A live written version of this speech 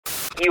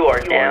You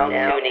are now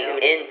tuning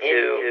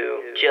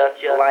into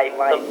Just Like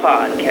the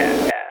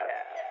Podcast.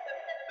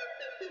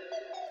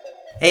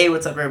 Hey,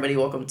 what's up, everybody?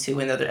 Welcome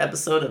to another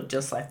episode of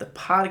Just Like the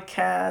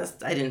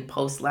Podcast. I didn't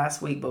post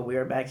last week, but we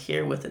are back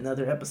here with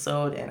another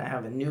episode, and I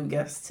have a new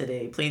guest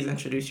today. Please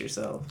introduce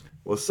yourself.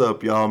 What's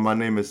up, y'all? My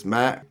name is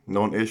Matt,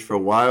 known Ish for a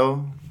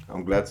while.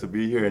 I'm glad to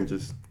be here and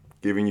just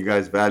giving you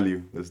guys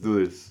value. Let's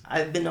do this.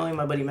 I've been knowing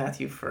my buddy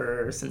Matthew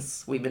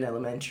since we've been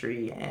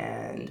elementary,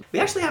 and we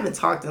actually haven't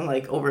talked in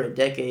like over a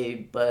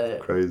decade, but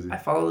Crazy. I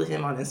followed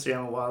him on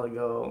Instagram a while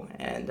ago,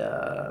 and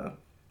I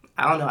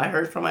don't know, I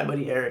heard from my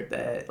buddy Eric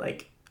that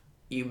like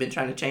you've been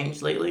trying to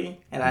change lately,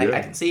 and I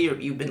can see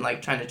you've been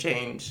like trying to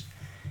change,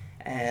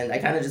 and I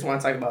kind of just want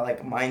to talk about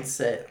like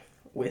mindset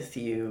with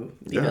you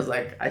because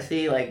like I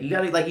see like you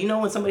gotta like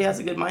when somebody has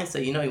a good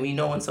mindset, you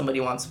know when somebody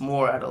wants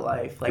more out of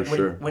life. Like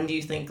when do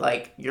you think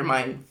like your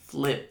mind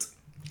flipped?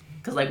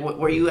 Because like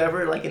were you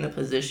ever like in a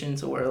position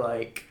to where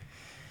like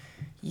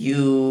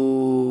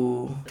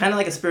you kind of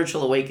like a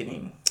spiritual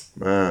awakening?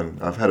 Man,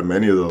 I've had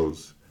many of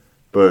those,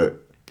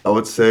 but I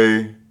would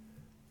say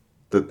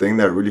the thing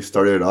that really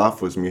started it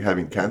off was me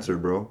having cancer,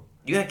 bro.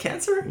 You had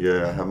cancer?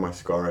 Yeah, I have my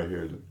scar right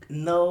here. Look.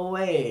 No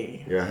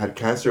way. Yeah, I had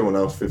cancer when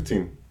I was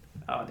 15.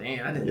 Oh,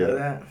 damn, I didn't know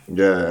that.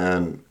 Yeah,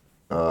 and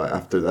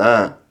after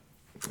that,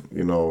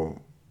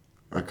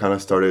 I kind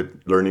of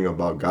started learning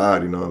about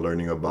God,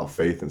 learning about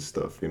faith and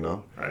stuff,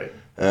 Right.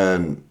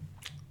 And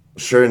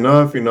sure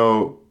enough,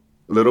 a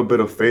little bit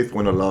of faith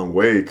went a long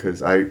way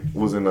because I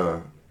was in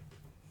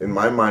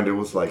my mind, it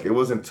was like, it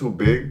wasn't too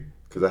big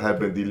because I had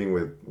been dealing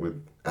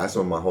with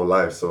asthma my whole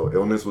life. So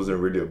illness wasn't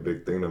really a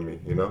big thing to me,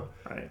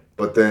 Right.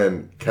 But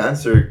then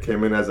cancer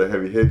came in as a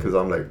heavy hit because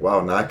I'm like,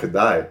 wow, now I could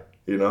die.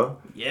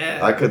 Yeah.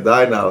 I could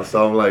die now.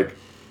 So I'm like,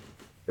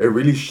 it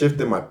really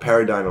shifted my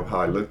paradigm of how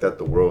I looked at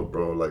the world,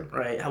 bro. Like,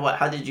 right.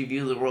 How did you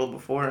view the world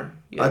before?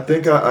 I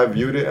think I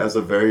viewed it as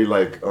a very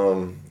like,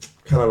 kind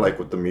of like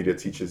what the media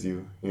teaches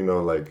you,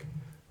 like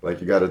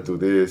you got to do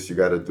this, you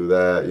got to do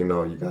that, you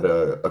got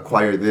to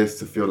acquire this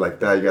to feel like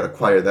that. You got to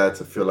acquire that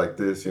to feel like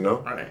this,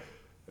 Right.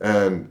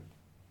 And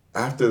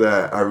after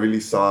that, I really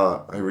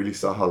saw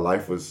how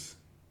life was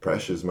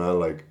precious, man.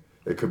 Like,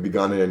 it could be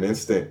gone in an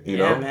instant, you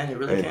know? Yeah, man, it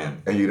really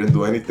can. And you didn't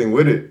do anything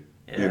with it,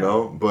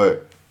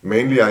 But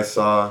mainly I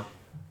saw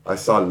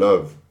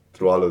love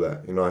through all of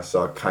that. I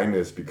saw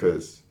kindness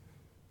because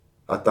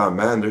I thought,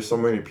 man, there's so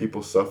many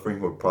people suffering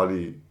who are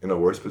probably in a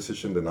worse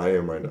position than I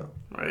am right now.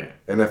 Right.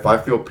 And if I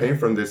feel pain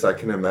from this, I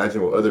can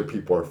imagine what other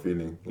people are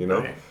feeling,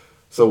 Right.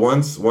 So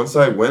once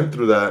I went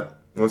through that,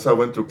 once I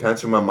went through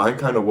cancer, my mind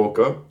kind of woke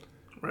up.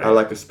 Right. I had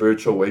like a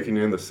spiritual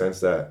awakening in the sense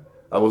that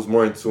I was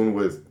more in tune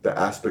with the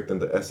aspect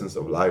and the essence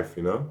of life,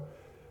 And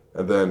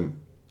then,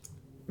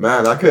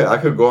 man, I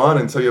could go on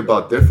and tell you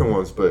about different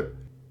ones, but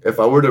if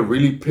I were to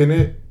really pin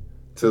it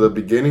to the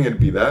beginning, it'd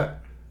be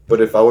that.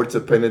 But if I were to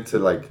pin it to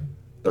like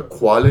the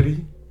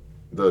quality,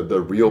 the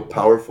real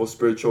powerful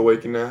spiritual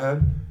awakening I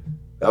had,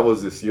 that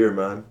was this year,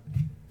 man.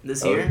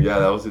 This year?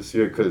 That was this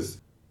year because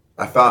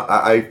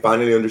I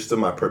finally understood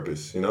my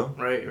purpose,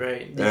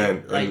 Right. Did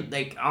And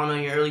like I don't know,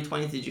 in your early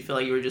 20s, did you feel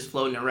like you were just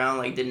floating around,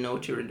 like didn't know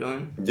what you were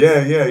doing?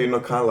 Yeah,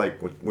 kind of like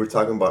what we were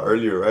talking about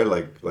earlier, right?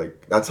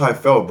 Like that's how I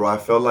felt, bro. I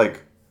felt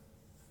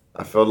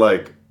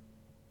like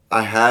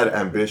I had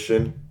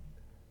ambition.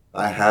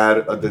 I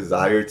had a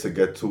desire to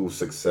get to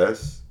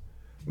success,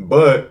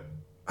 but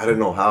I didn't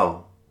know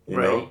how, you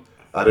know?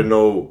 I didn't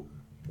know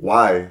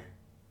why.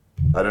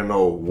 I didn't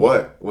know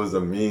what was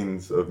the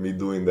means of me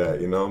doing that,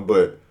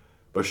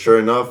 But sure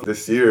enough,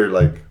 this year,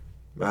 like,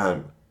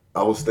 man,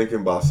 I was thinking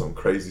about some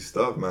crazy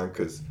stuff, man,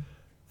 because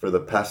for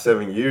the past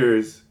 7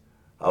 years,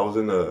 I was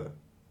in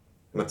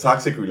a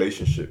toxic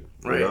relationship,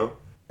 Right.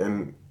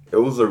 And it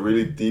was a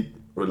really deep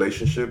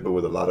relationship, but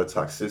with a lot of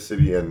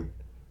toxicity. And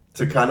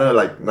to kind of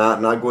like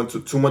not go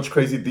into too much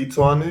crazy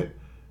detail on it,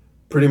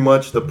 pretty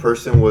much the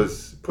person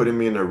was putting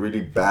me in a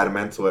really bad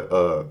mental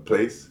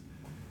place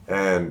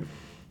and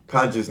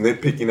kind of just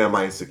nitpicking at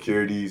my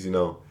insecurities,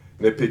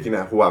 nitpicking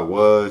at who I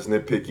was,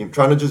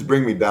 trying to just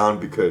bring me down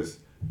because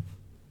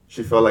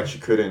she felt like she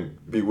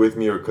couldn't be with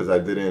me or because I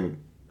didn't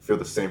feel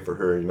the same for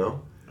her,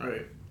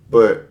 Right.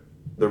 But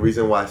the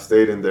reason why I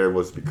stayed in there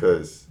was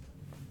because,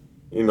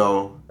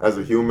 as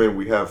a human,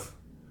 we have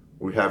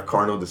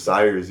carnal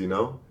desires,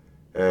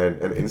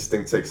 and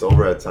instinct takes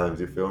over at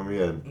times, you feel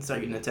me? And It's like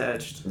getting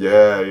attached.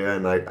 yeah,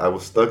 and I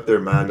was stuck there,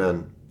 man,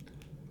 and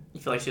You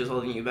feel like she was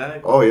holding you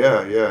back? oh,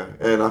 yeah.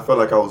 And I felt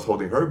like I was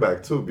holding her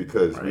back, too,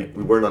 because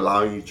we weren't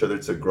allowing each other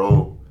to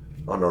grow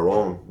on our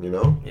own,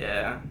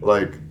 Yeah.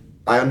 Like,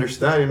 I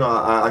understand,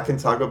 I can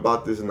talk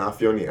about this and not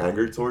feel any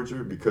anger towards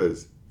her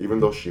because even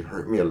though she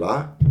hurt me a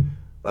lot,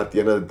 at the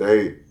end of the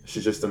day,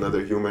 she's just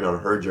another human on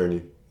her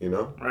journey,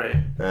 Right.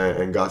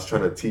 And God's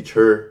trying to teach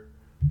her,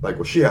 like,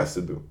 what she has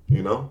to do,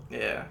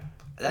 Yeah.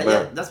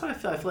 That's why I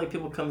feel like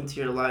people come into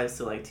your lives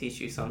to like teach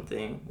you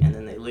something and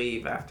then they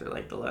leave after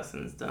like the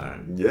lesson's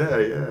done.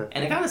 Yeah.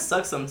 And it kind of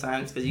sucks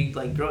sometimes because you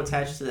like grow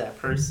attached to that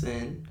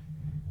person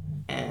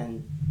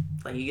and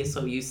like you get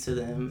so used to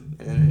them,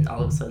 and then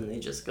all of a sudden they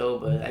just go.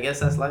 But I guess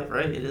that's life,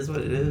 right? It is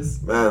what it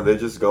is. Man, they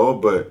just go,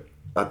 but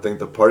I think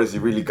the part is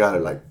you really gotta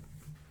like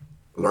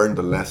learn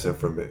the lesson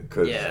from it,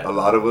 because Yeah. a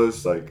lot of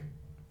us like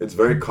it's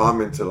very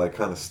common to like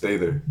kind of stay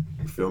there.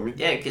 You feel me?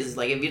 Yeah, because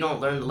like if you don't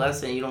learn the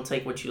lesson, you don't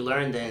take what you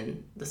learned,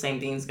 then the same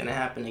thing's gonna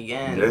happen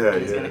again, Yeah,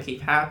 and it's yeah. gonna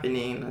keep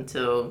happening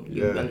until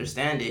you Yeah.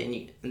 understand it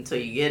and until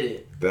you get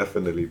it.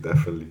 Definitely,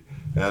 definitely.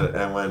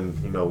 And when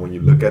when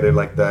you look at it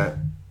like that,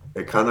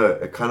 it kind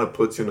of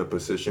puts you in a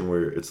position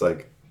where it's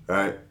like, all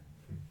right,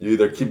 you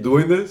either keep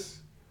doing this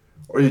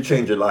or you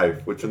change your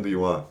life. Which one do you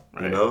want?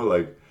 You Right. know,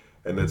 like,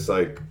 and it's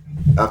like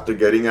after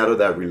getting out of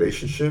that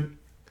relationship,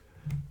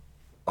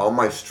 all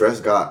my stress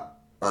got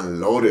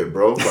unloaded,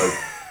 bro. Like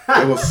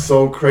it was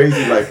so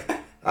crazy. Like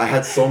I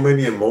had so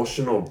many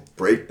emotional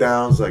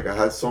breakdowns. Like I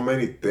had so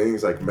many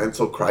things, like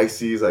mental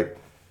crises. Like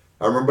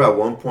I remember at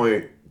one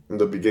point in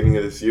the beginning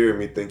of this year,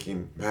 me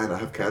thinking, man, I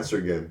have cancer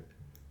again.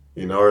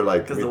 You know, or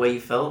like Because me, the way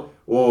you felt.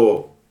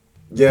 well,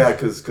 yeah,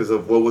 because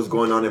of what was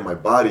going on in my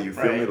body. You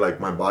feel me? Right. Like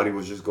my body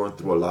was just going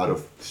through a lot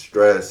of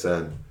stress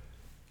and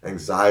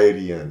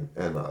anxiety and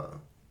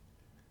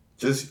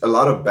just a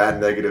lot of bad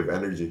negative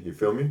energy. You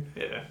feel me?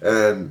 Yeah.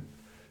 And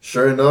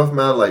sure enough,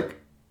 man, like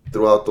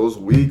throughout those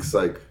weeks,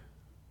 like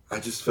I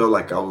just felt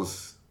like I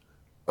was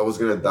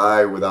gonna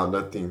die without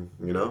nothing.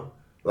 You know,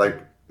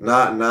 like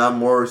not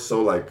more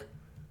so like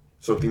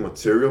something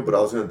material, but I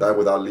was gonna die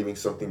without leaving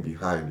something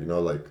behind. You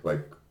know, like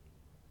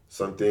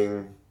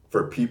something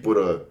for people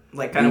to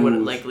Like kind of would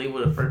use. like leave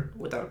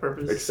without a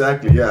purpose.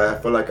 Exactly, yeah. I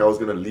felt like I was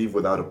gonna leave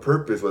without a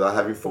purpose, without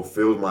having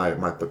fulfilled my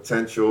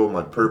potential,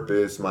 my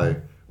purpose, my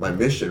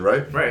mission,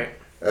 right? Right.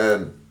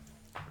 And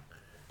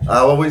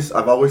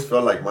I've always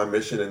felt like my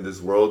mission in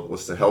this world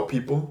was to help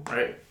people.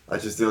 Right. I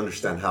just didn't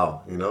understand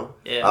how, you know?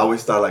 Yeah. I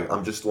always thought like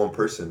I'm just one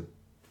person,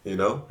 you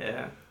know?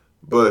 Yeah.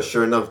 But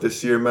sure enough,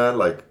 this year, man,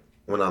 like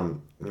when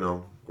I'm,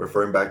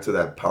 referring back to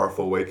that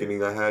powerful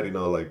awakening I had,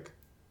 like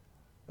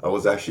I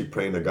was actually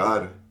praying to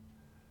God.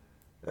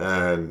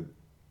 And,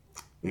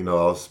 I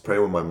was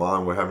praying with my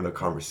mom, we're having a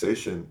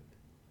conversation.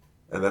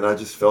 And then I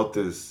just felt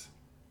this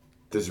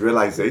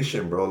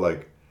realization, bro.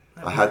 Like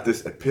I had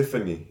this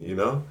epiphany,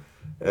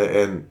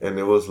 and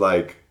it was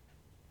like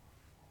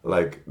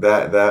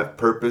that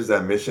purpose,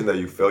 that mission that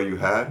you felt you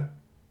had,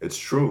 it's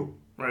true.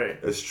 Right.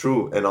 It's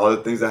true. And all the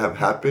things that have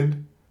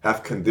happened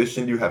have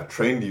conditioned you, have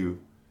trained you.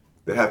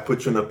 They have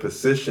put you in a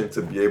position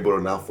to be able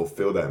to now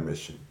fulfill that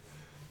mission.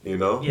 Yeah,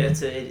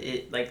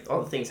 it like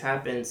all the things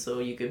happen so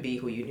you could be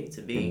who you need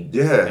to be.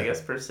 Yeah. I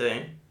guess per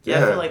se. Yeah, I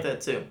Yeah. feel like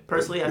that too.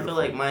 Personally, I feel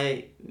beautiful. like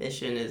my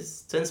mission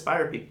is to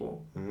inspire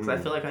people. Because I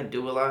feel like I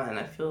do a lot, and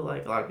I feel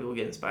like a lot of people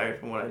get inspired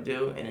from what I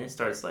do, and it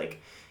starts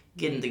like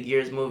getting the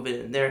gears moving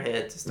in their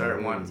head to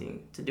start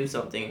wanting to do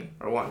something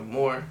or wanting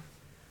more.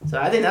 So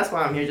I think that's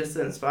why I'm here, just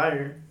to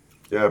inspire.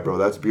 Yeah, bro,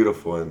 that's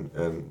beautiful.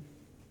 And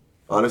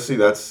honestly,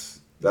 that's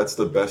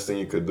the best thing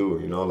you could do,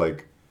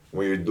 like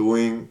when you're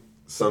doing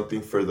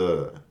something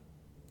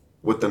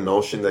with the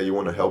notion that you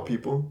want to help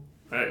people.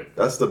 Right.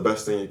 That's the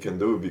best thing you can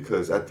do,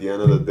 because at the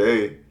end of the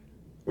day,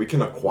 we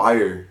can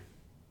acquire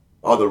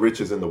all the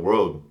riches in the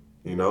world,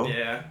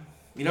 Yeah.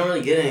 You don't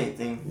really get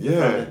anything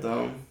Yeah. from it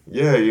though.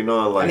 Yeah,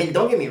 like I mean,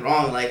 don't get me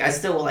wrong. Like, I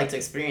still would like to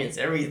experience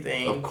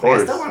everything. Of Like,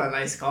 course. I still want a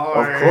nice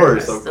car. Of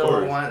course, I of still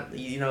course.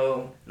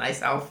 want,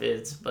 nice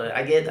outfits. But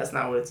I get that's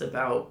not what it's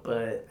about.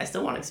 But I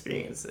still want to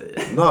experience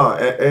it. no,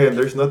 and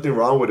there's nothing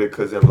wrong with it,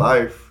 because in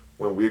life,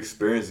 when we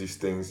experience these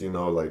things,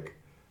 like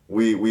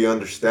we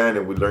understand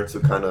and we learn to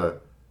kind of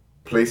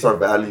place our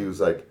values.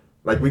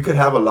 Like we could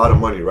have a lot of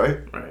money, right?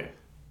 Right.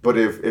 But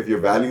if your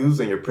values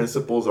and your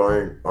principles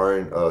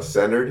aren't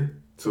centered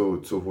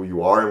to who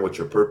you are and what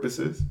your purpose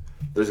is,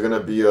 there's gonna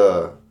be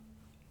a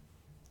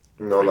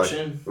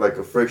Friction. like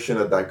a friction,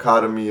 a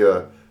dichotomy,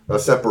 a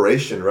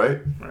separation, right?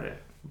 Right.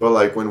 But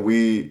like when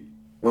we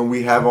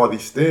have all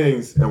these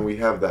things and we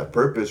have that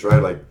purpose,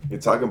 right? Like you're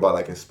talking about,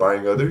 like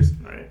inspiring others.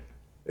 Right.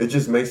 It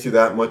just makes you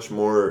that much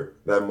more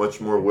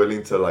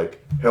willing to like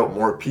help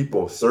more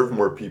people, serve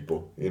more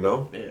people,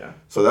 Yeah.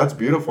 So that's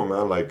beautiful,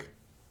 man. Like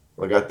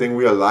I think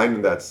we align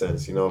in that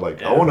sense,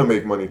 Like I Yeah. want to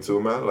make money too,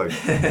 man. Like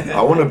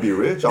I want to be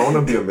rich. I want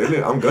to be a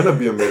millionaire. I'm gonna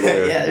be a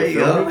millionaire. Yeah, there you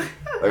feel go. me?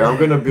 Like I'm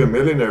gonna be a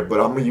millionaire, but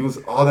I'm gonna use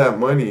all that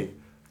money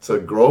to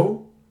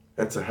grow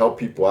and to help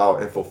people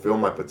out and fulfill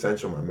my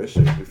potential, my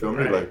mission. You feel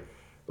me? Right.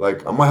 Like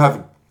I'm gonna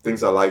have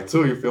things I like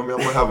too. You feel me? I'm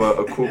gonna have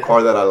a cool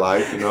car that I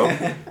like. I'm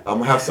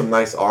gonna have some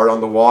nice art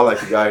on the wall,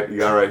 like you got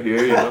right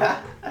here.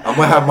 I'm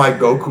gonna have my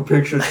Goku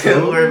picture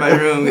too. We're in my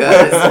room,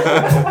 guys.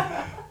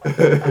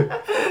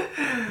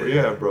 But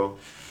yeah, bro,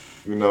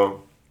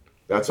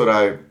 that's what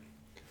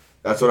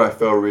I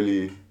felt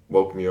really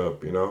woke me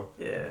up.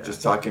 Yeah.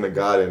 Just talking to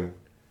God and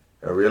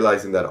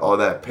realizing that all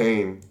that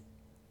pain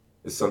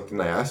is something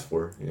I asked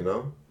for.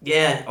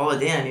 Yeah. Oh,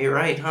 damn. You're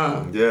right,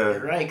 huh? Yeah.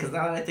 You're right. Because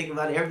now that I think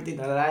about it, everything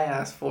that I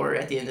asked for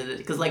at the end of the day.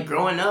 Because, like,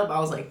 growing up, I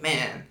was like,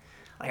 man,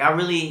 like I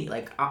really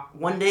like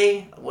one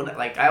day,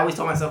 like I always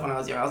told myself when I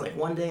was young, I was like,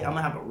 one day I'm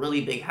gonna have a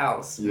really big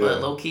house, but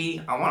low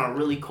key I want a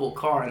really cool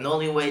car, and the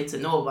only way to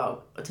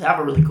have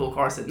a really cool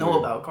car is to know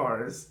about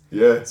cars.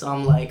 Yeah. So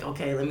I'm like,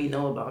 okay, let me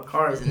know about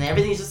cars, and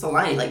everything's just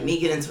aligning. Like me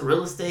getting into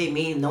real estate,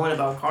 me knowing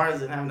about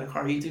cars, and having a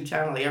car YouTube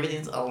channel, like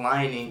everything's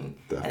aligning.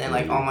 Definitely. And then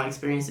like all my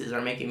experiences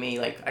are making me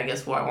like, I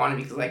guess, who I want to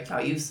be, because like how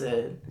you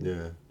said,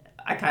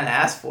 I kind of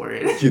asked for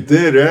it. You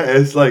did, right?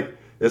 It's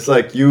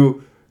like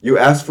you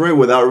ask for it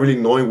without really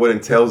knowing what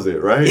entails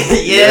it, right?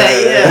 Yeah.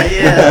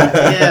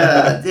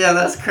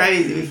 That's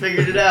crazy. We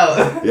figured it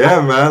out.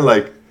 Yeah, man.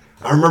 Like,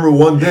 I remember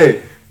one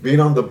day being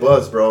on the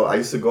bus, bro. I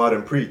used to go out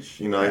and preach.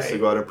 You know, I used to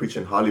go out and preach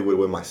in Hollywood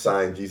with my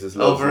sign, Jesus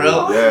loves you. Oh, for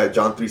real? Yeah,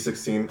 John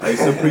 3:16. I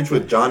used to preach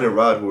with John and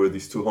Rod, who were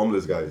these two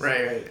homeless guys.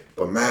 Right.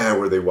 But man,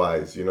 were they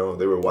wise? You know,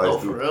 they were wise. Oh,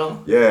 for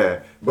real?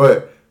 Yeah,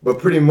 but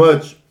pretty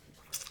much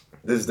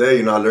this day,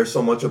 you know, I learned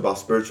so much about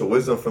spiritual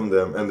wisdom from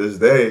them, and this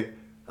day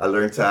I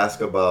learned to ask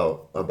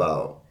about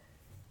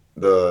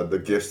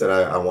the gifts that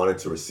I wanted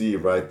to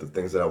receive, right? The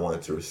things that I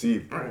wanted to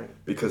receive. Right.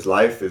 Because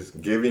life is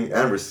giving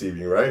and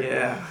receiving, right?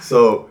 Yeah.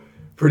 So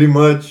pretty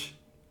much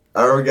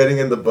I remember getting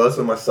in the bus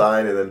with my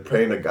sign and then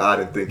praying to God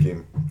and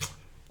thinking,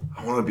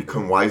 I want to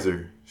become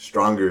wiser,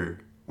 stronger,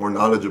 more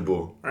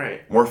knowledgeable,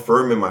 right, more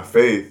firm in my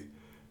faith.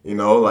 You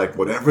know, like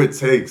whatever it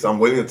takes, I'm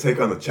willing to take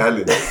on the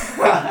challenge.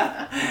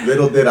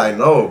 Little did I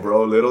know,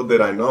 bro. Little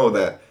did I know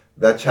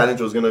that challenge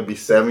was gonna be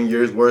 7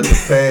 years worth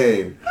of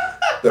pain,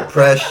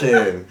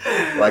 depression,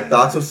 like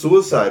thoughts of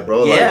suicide,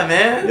 bro. Yeah, like,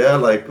 man. Yeah,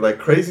 like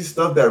crazy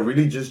stuff that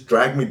really just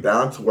dragged me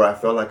down to where I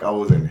felt like I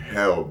was in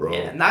hell, bro.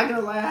 Yeah, not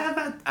gonna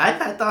lie,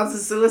 I've had thoughts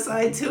of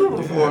suicide too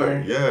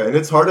before. Yeah, and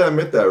it's hard to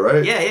admit that,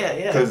 right?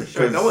 Yeah. For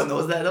sure. No one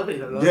knows that. Nobody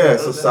knows. Yeah,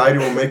 society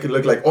will make it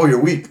look like, oh,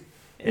 you're weak.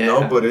 You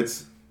know, but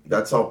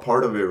that's all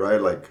part of it,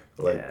 right?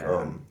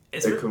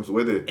 It comes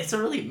with it. It's a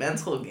really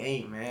mental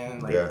game,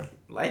 man. Like,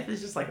 life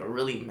is just like a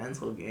really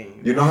mental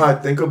game. You know how I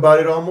think about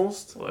it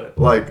almost? What?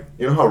 Like,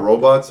 you know how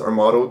robots are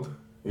modeled?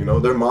 You know,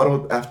 they're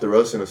modeled after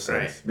us in a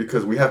sense. Right.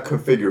 Because we have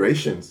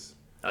configurations.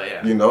 Oh,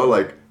 yeah. You know,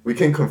 like, we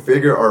can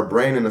configure our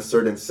brain in a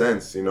certain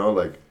sense, you know?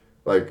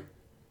 Like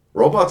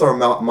robots are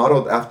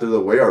modeled after the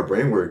way our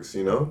brain works,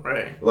 you know?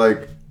 Right.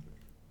 Like,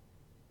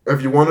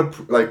 if you want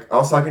to, like, I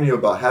was talking to you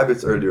about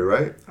habits earlier,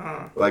 right?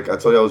 Like, I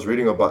told you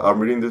I'm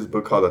reading this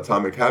book called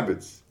Atomic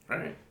Habits.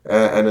 Right.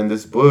 And in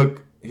this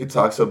book, he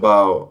talks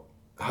about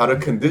how to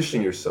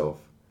condition yourself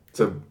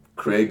to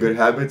create good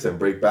habits and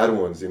break bad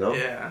ones, you know?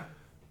 Yeah.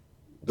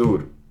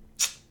 Dude,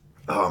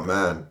 oh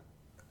man.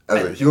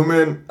 As a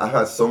human, I've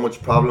had so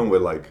much problem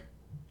with, like,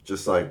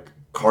 just, like,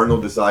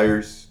 carnal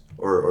desires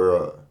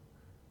or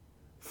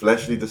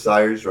fleshly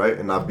desires, right?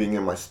 And not being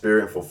in my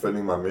spirit and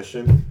fulfilling my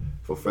mission,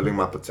 fulfilling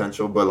my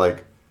potential. But,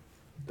 like,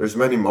 there's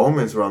many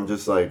moments where I'm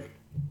just like,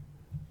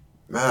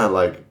 man,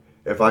 like,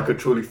 if I could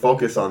truly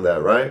focus on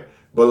that, right?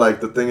 But, like,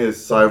 the thing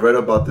is, so I read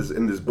about this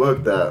in this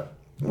book that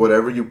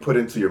whatever you put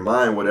into your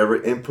mind, whatever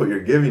input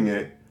you're giving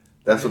it,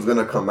 that's what's going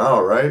to come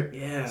out, right?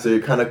 Yeah. So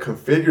you're kind of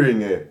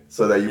configuring it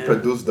so that you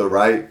produce the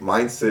right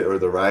mindset or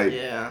the right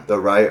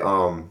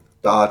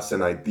thoughts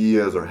and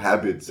ideas or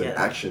habits and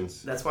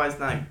actions. That's why it's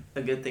not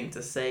a good thing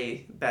to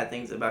say bad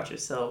things about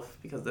yourself,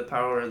 because the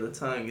power of the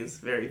tongue is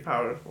very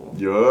powerful.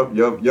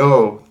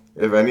 Yo,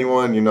 if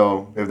anyone, you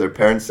know, if their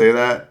parents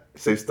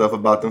say stuff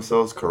about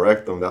themselves,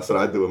 correct them. That's what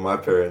I do with my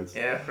parents.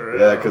 Yeah, for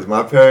real. Yeah, because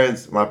my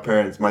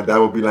dad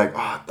would be like,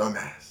 oh,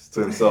 dumbass,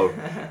 to himself.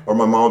 Or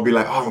my mom would be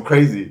like, oh, I'm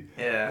crazy.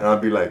 Yeah. And I'd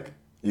be like,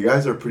 you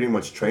guys are pretty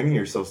much training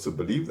yourselves to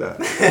believe that.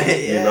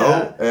 You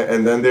know?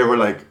 And then they were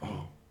like,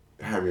 oh,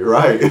 damn, you're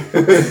right.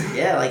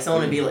 Yeah, like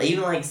someone would be like,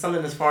 even like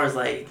something as far as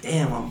like,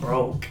 damn, I'm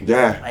broke.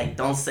 Yeah. Like,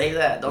 don't say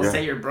that. Don't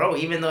say you're broke.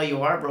 Even though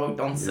you are broke,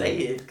 don't say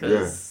it.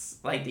 Because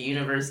like the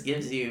universe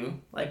gives you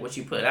like what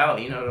you put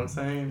out. You know what I'm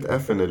saying?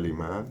 Definitely,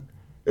 man.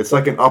 It's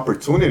like an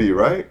opportunity,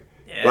 right?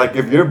 Yeah. Like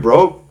if you're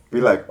broke,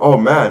 be like, oh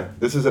man,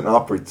 this is an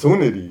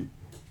opportunity.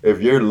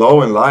 If you're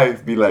low in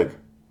life, be like,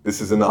 this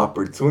is an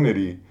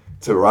opportunity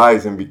to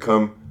rise and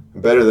become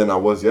better than I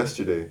was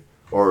yesterday.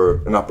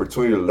 Or an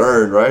opportunity to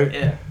learn, right?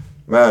 Yeah.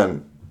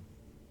 Man,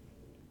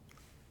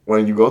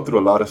 when you go through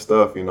a lot of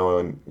stuff, you know,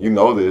 and you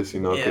know this, you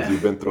know, because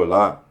you've been through a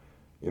lot,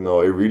 you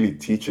know, it really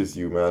teaches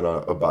you, man,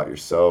 about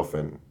yourself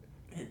and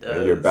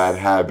your bad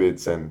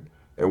habits and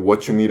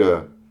what you need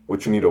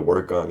to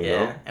work on, you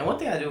know? And one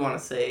thing I do want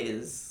to say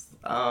is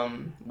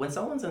when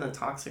someone's in a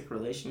toxic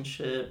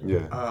relationship,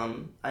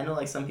 I know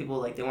like some people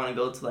like they want to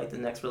go to like the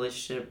next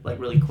relationship like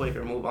really quick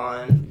or move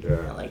on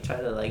and like try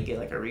to like get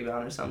like a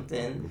rebound or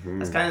something. Mm-hmm.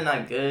 That's kind of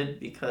not good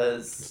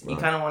because you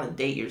kind of want to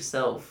date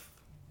yourself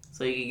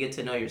so you can get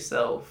to know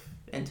yourself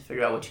and to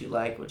figure out what you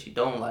like, what you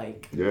don't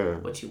like,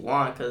 what you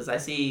want. Because I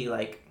see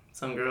like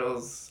some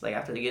girls, like,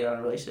 after they get out of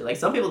a relationship, like,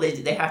 some people,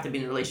 they have to be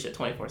in a relationship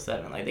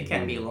 24/7. Like, they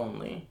can't be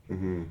lonely.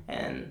 Mm-hmm.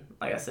 And,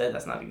 like I said,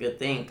 that's not a good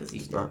thing, because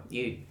you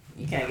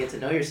can't get to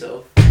know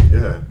yourself.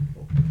 Yeah.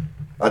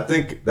 I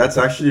think that's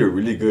actually a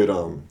really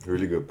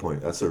good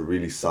point. That's a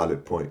really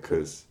solid point,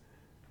 because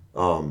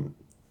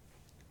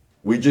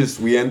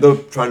we end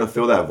up trying to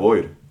fill that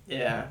void.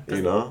 Yeah,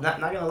 you know.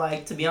 Not gonna lie.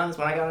 To be honest,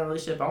 when I got in a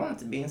relationship, I wanted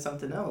to be in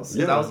something else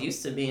because I was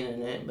used to being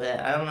in it. But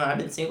I don't know. I've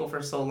been single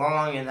for so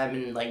long, and I've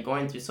been like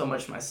going through so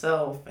much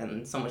myself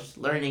and so much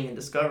learning and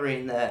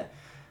discovering that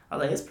I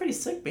was like, it's pretty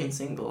sick being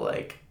single.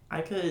 Like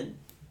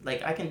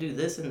I can do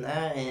this and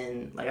that,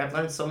 and like I've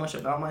learned so much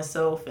about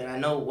myself, and I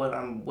know what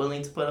I'm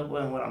willing to put up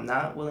with and what I'm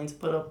not willing to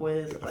put up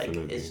with.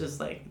 Definitely. Like it's just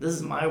like this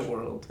is my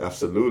world.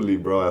 Absolutely,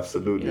 bro.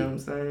 Absolutely. You know what I'm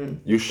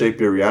saying? You shape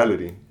your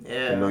reality.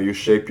 Yeah. You know, you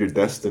shape your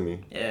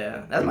destiny.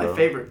 Yeah, that's my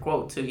favorite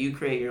quote too. You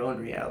create your own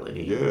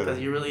reality. Yeah. Because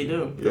you really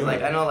do. Because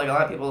like I know like a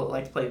lot of people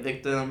like to play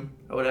victim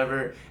or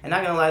whatever, and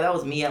not gonna lie, that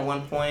was me at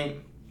one point.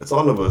 It's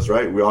all of us,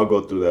 right? We all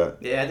go through that.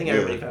 Yeah, I think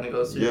everybody kind of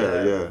goes through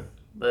that. Yeah.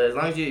 But as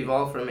long as you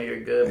evolve from it, you're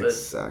good. But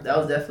exactly. that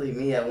was definitely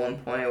me at one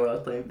point where I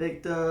was playing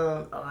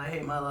victim. Oh, I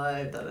hate my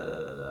life. Da da da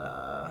da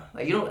da.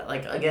 Like you don't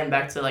like again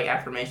back to like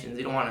affirmations.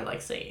 You don't want to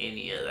like say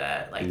any of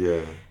that. Like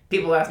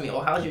people ask me,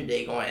 "Oh, how's your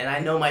day going?" And I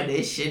know my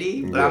day's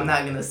shitty, but I'm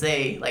not gonna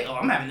say like, "Oh,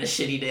 I'm having a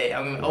shitty day."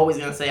 I'm always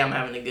gonna say I'm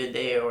having a good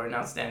day or an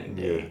outstanding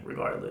day,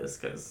 regardless.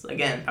 Because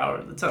again, power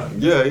of the tongue.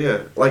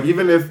 Yeah. Like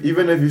even if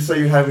you say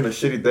you're having a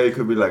shitty day, it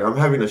could be like, "I'm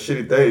having a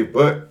shitty day,"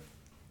 but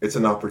it's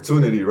an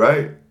opportunity,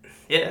 right?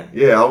 Yeah.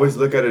 Yeah, I always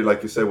look at it,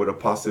 like you said, with a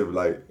positive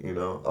light, you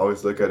know? I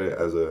always look at it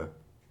as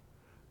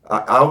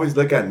I always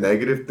look at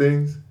negative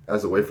things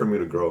as a way for me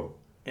to grow.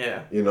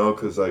 Yeah. You know,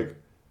 because, like,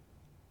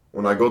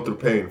 when I go through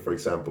pain, for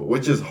example,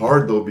 which is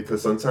hard, though,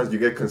 because sometimes you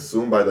get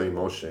consumed by the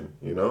emotion,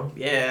 you know?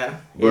 Yeah.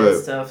 But,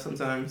 it's tough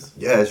sometimes.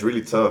 Yeah, it's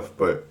really tough.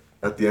 But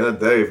at the end of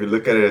the day, if you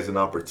look at it as an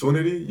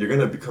opportunity, you're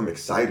going to become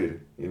excited.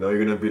 You know,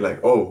 you're going to be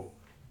like, oh,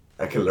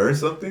 I can learn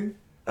something.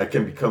 I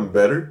can become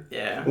better.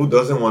 Yeah. Who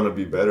doesn't want to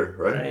be better,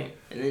 right? Right.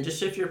 And then just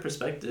shift your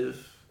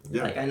perspective.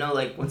 Yeah. Like, I know,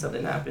 like, when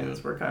something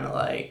happens, we're kind of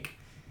like,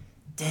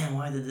 damn,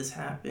 why did this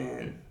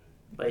happen?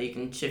 But you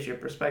can shift your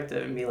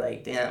perspective and be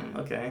like, damn,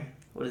 okay,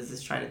 what is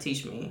this trying to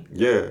teach me?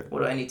 Yeah. What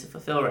do I need to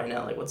fulfill right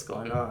now? Like, what's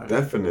going on?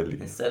 Definitely.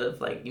 Instead of,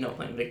 like, you know,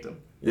 playing victim.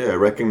 Yeah,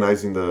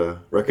 recognizing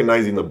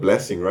the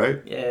blessing,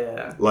 right?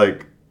 Yeah.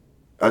 Like,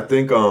 I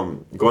think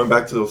going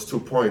back to those 2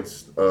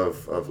 points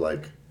of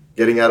like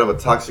getting out of a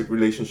toxic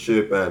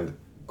relationship and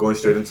going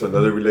straight into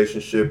another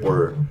relationship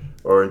or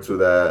into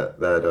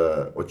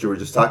that what you were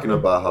just talking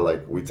about, how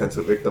like we tend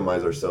to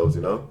victimize ourselves,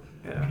 you know?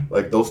 Yeah.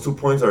 Like those 2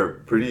 points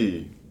are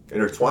pretty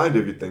intertwined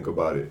if you think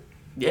about it.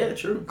 Yeah,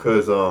 true.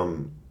 Because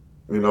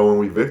you know, when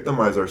we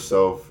victimize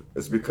ourselves,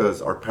 it's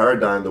because our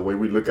paradigm, the way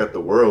we look at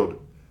the world,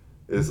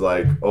 is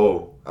like,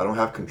 oh, I don't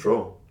have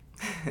control,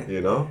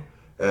 you know?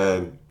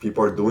 And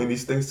people are doing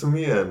these things to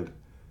me, and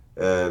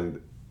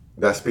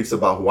that speaks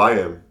about who I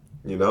am,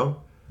 you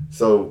know?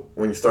 So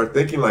when you start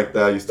thinking like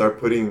that, you start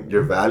putting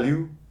your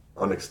value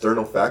on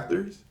external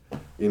factors,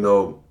 you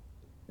know,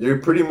 you're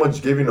pretty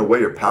much giving away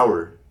your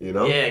power, you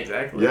know? Yeah,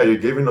 exactly. Yeah, you're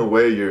giving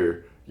away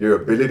your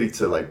ability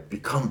to like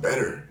become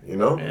better, you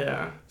know?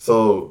 Yeah.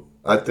 So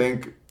I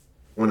think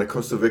when it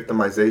comes to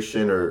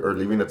victimization or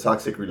leaving a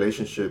toxic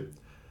relationship,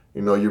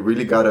 you know, you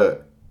really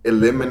gotta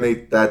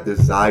eliminate that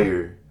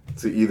desire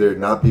to either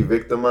not be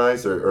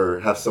victimized or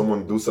have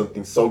someone do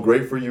something so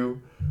great for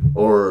you,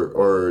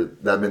 or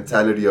that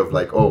mentality of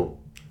like, oh,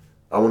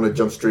 I want to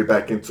jump straight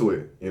back into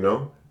it, you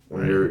know,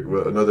 when you're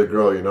with another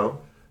girl, you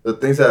know. The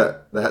thing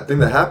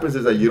that happens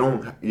is that you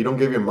don't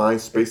give your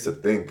mind space to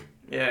think,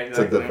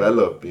 exactly. to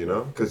develop, you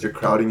know, because you're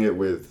crowding it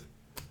with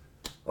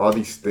all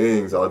these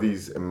things, all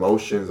these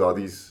emotions, all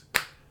these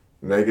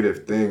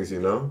negative things, you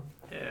know.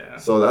 Yeah.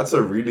 So that's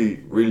a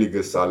really, really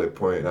good solid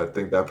point, and I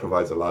think that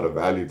provides a lot of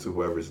value to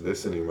whoever's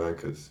listening, man,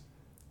 because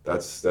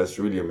that's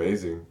really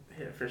amazing.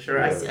 Yeah, for sure.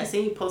 Yeah. I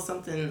seen you post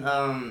something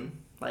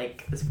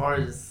like as far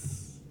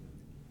as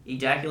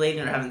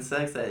ejaculating or having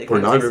sex that it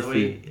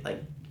pornography, takes away,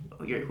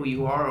 like who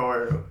you are,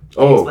 or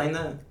can you explain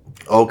that?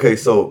 Okay,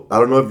 so I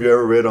don't know if you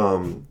ever read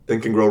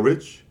Think and Grow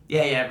Rich.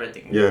 Yeah, I've read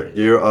Think and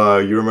Grow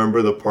Rich. You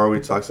remember the part where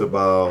he talks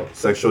about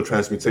sexual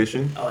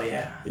transmutation? Oh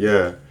yeah.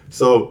 Yeah.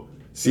 So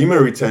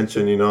semen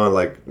retention, you know,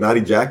 like not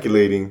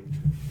ejaculating,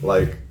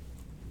 like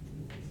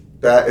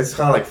that, it's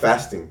kind of like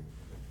fasting.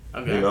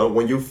 Okay. You know,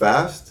 when you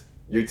fast,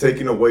 you're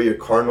taking away your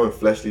carnal and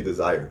fleshly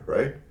desire,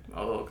 right?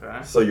 Oh,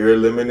 okay. So you're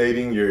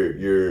eliminating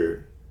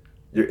your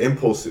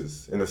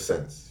impulses in a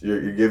sense.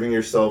 You're giving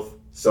yourself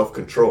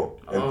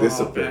self-control and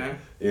discipline. Okay.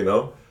 You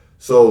know,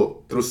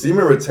 so through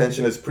semen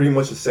retention, it's pretty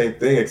much the same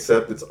thing,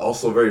 except it's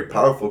also very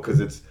powerful because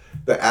it's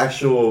the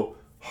actual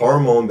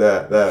hormone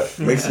that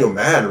makes you a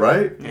man,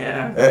 right?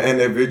 Yeah. And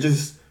if you're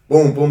just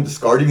boom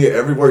discarding it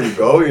everywhere you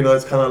go, you know,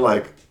 it's kind of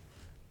like,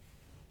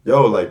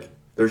 yo, like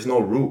there's no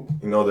root,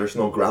 you know, there's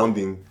no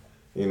grounding,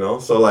 you know.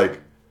 So like,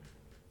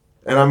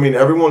 and I mean,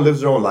 everyone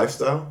lives their own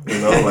lifestyle, you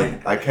know.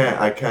 Like I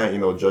can't, you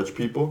know, judge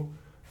people,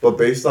 but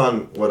based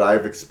on what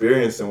I've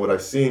experienced and what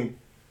I've seen,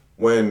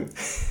 when,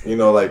 you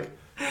know, like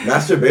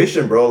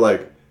masturbation, bro,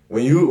 like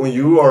when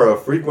you are a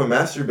frequent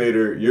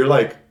masturbator,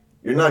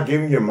 you're not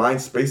giving your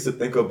mind space to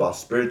think about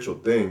spiritual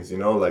things, you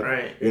know? Like,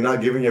 You're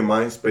not giving your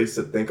mind space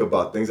to think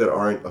about things that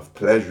aren't of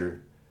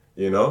pleasure,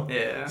 you know?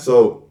 Yeah.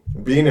 So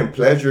being in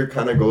pleasure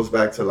kind of goes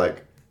back to,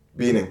 like,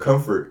 being in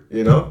comfort,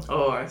 you know?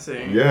 Oh, I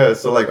see. Yeah,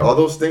 so like all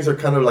those things are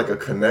kind of like a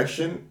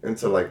connection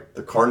into like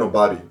the carnal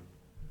body.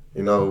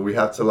 You know, we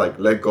have to like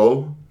let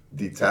go,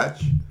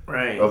 detach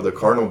Right. of the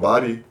carnal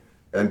body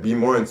and be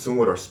more in tune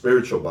with our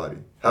spiritual body.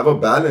 Have a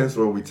balance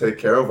where we take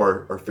care of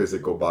our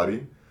physical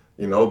body,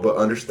 you know, but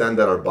understand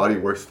that our body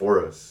works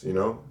for us, you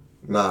know?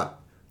 Not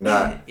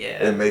Yeah.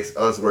 it makes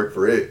us work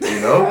for it,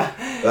 you know?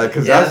 Like,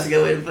 cause Yeah, that's a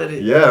good way to put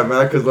it. yeah,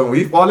 man, cause when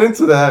we fall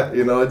into that,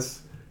 you know,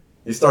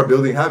 you start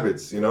building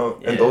habits, you know,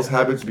 and Yeah. those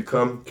habits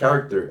become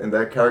character, and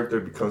that character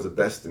becomes a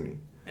destiny.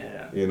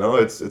 Yeah. You know,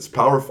 it's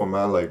powerful,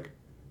 man. Like,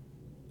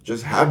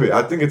 just habit.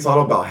 I think it's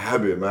all about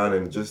habit, man,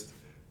 and just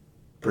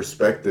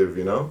perspective,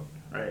 you know?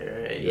 Right.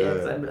 Yeah. Yeah,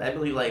 'cause I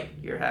believe like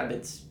your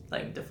habits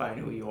like define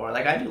who you are.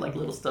 Like I do like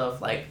little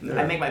stuff. Like Yeah.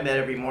 I make my bed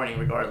every morning,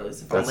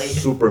 regardless if That's I'm late.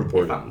 super If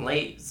important. I'm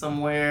late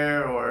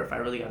somewhere, or if I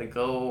really gotta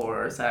go,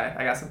 or say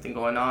I got something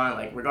going on,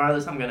 like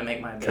regardless, I'm gonna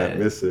make my bed. Can't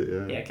miss it,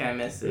 yeah. Yeah, can't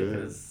miss it Yeah.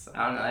 because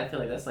I don't know. I feel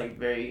like that's like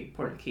very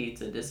important key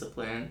to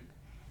discipline,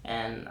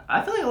 and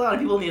I feel like a lot of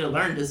people need to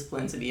learn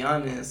discipline. To be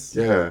honest.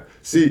 Yeah.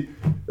 See,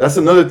 that's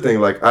another thing.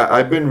 Like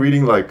I've been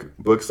reading like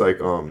books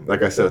like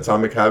I said,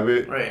 Atomic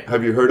Habit. Right.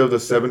 Have you heard of the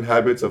 7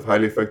 Habits of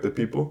Highly Effective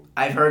People?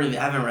 I've heard of it.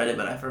 I haven't read it,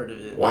 but I've heard of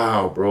it.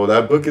 Wow, bro,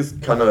 that book is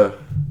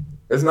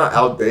it's not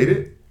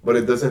outdated, but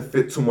it doesn't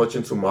fit too much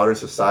into modern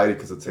society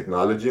because of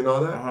technology and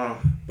all that. Uh-huh.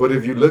 But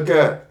if you look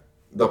at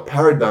the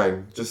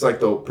paradigm, just like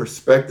the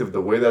perspective,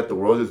 the way that the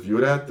world is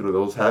viewed at through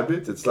those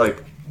habits, it's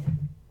like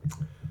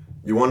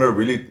you want to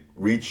really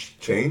reach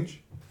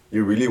change.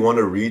 You really want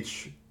to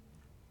reach.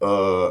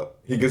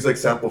 He gives the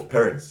example of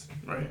parents,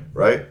 Right.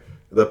 right?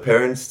 The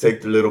parents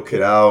take their little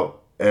kid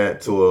out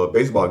to a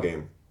baseball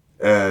game,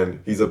 and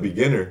he's a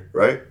beginner,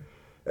 right?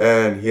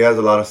 And he has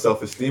a lot of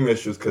self-esteem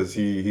issues because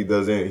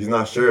he's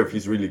not sure if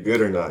he's really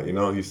good or not. You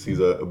know, he's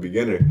a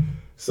beginner,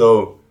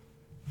 so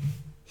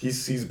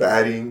he's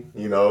batting,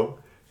 you know,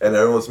 and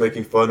everyone's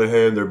making fun of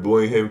him. They're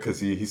booing him because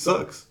he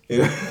sucks, you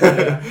know.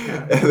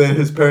 Yeah. And then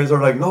his parents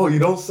are like, "No, you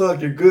don't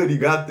suck. You're good. You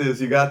got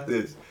this. You got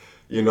this.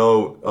 You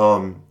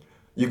know,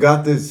 you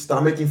got this.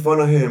 Stop making fun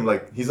of him.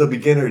 Like he's a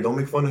beginner. Don't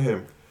make fun of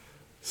him."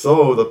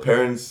 So the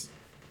parents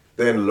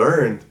then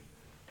learned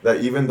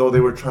that even though they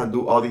were trying to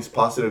do all these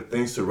positive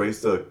things to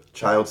raise the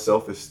child's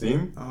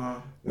self-esteem, Uh-huh.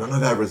 none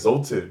of that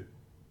resulted.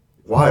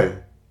 Why?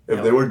 If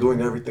Yeah. they were doing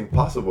everything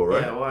possible,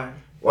 right? Yeah. Why?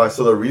 Why?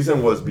 So the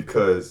reason was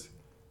because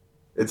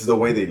it's the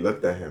way they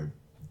looked at him.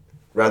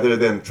 Rather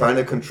than trying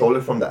to control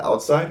it from the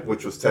outside,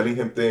 which was telling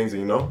him things,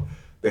 you know,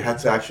 they had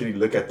to actually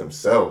look at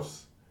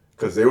themselves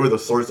because they were the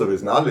source of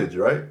his knowledge,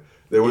 right?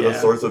 They were the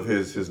Yeah. source of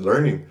his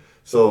learning.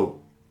 So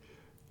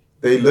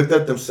they looked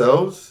at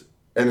themselves,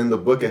 and in the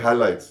book it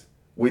highlights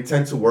we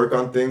tend to work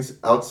on things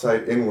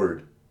outside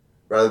inward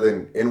rather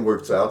than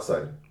inward to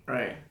outside,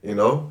 Right. you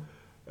know?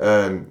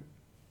 And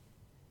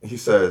he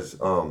says,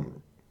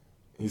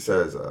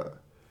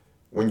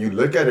 when you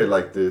look at it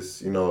like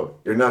this, you know,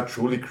 you're not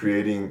truly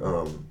creating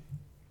a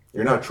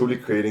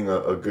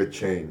good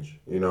change,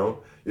 you know?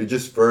 You're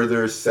just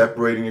further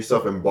separating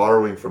yourself and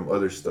borrowing from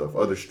other stuff,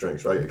 other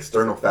strengths, right?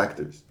 External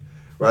factors,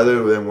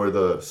 rather than where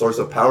the source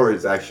of power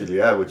is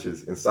actually at, which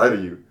is inside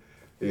of you,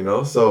 you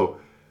know? So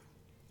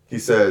he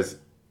says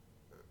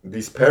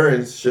these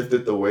parents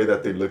shifted the way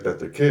that they looked at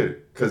their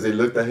kid because they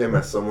looked at him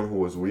as someone who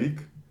was weak,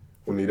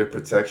 who needed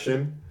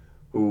protection,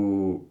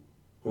 who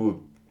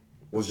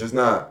was just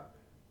not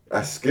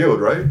as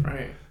skilled, right?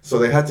 Right. So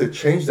they had to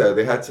change that.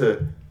 They had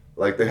to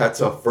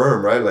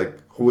affirm, right? Like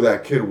who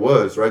that kid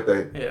was, right?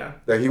 Yeah.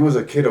 That he was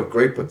a kid of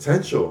great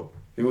potential.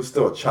 He was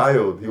still a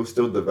child. He was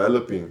still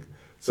developing.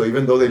 So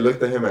even though they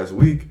looked at him as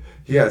weak,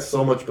 he had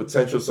so much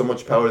potential, so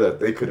much power that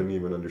they couldn't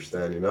even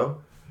understand, you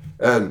know?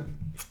 And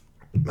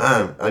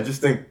man, I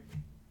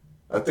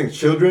think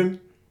children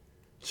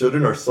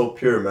are so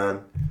pure, man.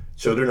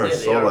 Children are Yeah,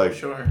 they so are, like for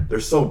sure. they're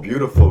so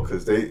beautiful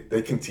because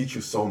they can teach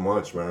you so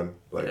much, man.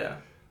 Like Yeah.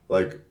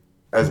 like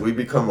as we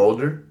become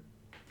older,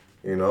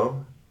 you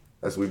know,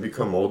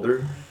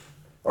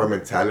 our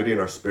mentality and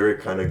our spirit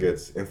kind of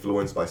gets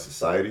influenced by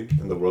society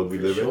and the world we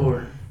live in.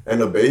 Sure.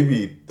 And a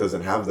baby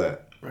doesn't have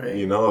that. Right.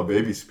 You know, a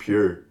baby's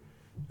pure.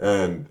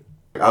 And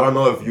I don't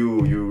know if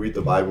you read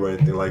the Bible or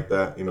anything like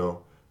that, you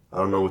know. I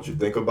don't know what you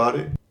think about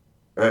it.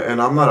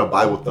 And I'm not a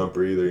Bible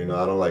thumper either, you know.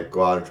 I don't like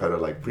go out and try to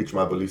like preach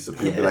my beliefs to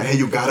people. Be like, hey,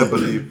 you gotta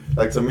believe.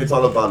 Like to me, it's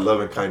all about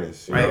love and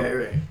kindness. You know?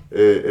 Right.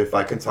 If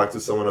I can talk to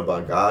someone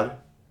about God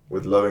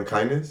with love and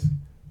kindness,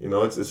 you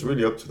know, it's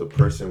really up to the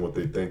person what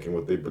they think and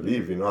what they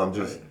believe. You know, I'm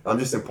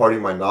just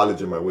imparting my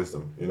knowledge and my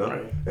wisdom, you know,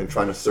 Right. and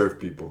trying to serve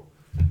people.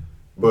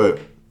 But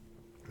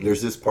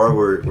there's this part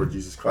where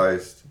Jesus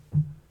Christ,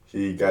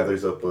 he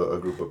gathers up a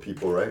group of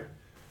people, right?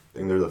 I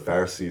think they're the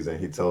Pharisees, and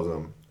he tells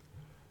them,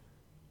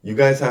 you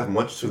guys have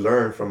much to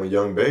learn from a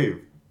young babe,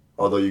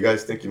 although you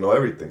guys think you know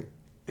everything,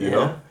 you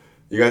know?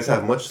 You guys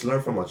have much to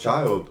learn from a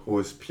child who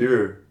is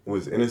pure, who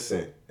is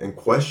innocent, and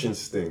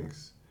questions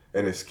things,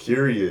 and is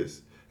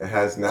curious, and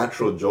has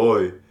natural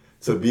joy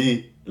to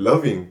be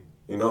loving.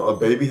 You know, a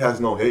baby has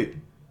no hate.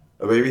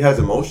 A baby has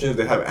emotions.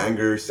 They have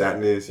anger,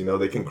 sadness, you know,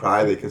 they can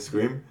cry, they can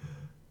scream.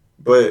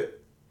 but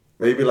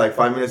maybe like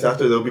 5 minutes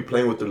after they'll be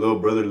playing with their little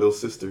brother, little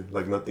sister,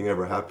 like nothing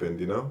ever happened,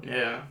 you know?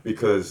 Yeah.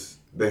 Because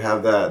they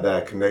have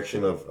that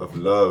connection of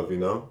love, you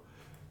know?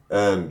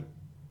 And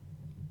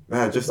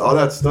man, just all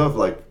that stuff,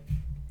 like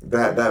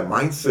that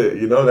mindset,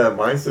 you know, that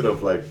mindset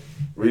of like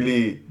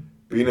really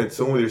being in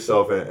tune with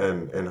yourself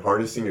and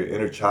harnessing your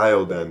inner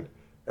child and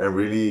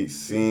really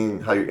seeing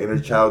how your inner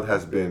child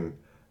has been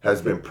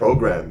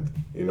programmed,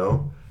 you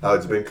know, how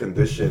it's been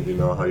conditioned, you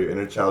know, how your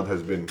inner child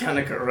has been kind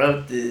of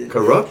corrupted.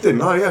 Corrupted?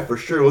 No, yeah, for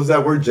sure. What was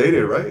that word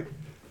jaded, right?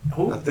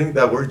 Who? I think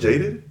that word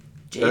jaded.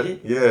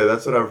 Jaded? Yeah,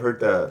 that's what I've heard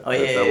that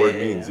word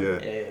means.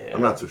 Yeah. Yeah.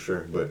 I'm not too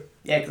sure, but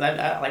yeah, because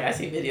I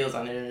see videos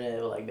on the internet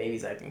of like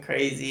babies acting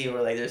crazy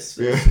or like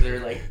Yeah. they're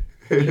like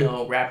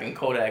rapping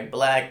Kodak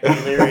Black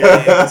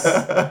lyrics,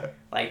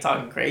 like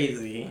talking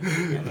crazy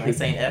and like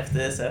saying F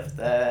this, F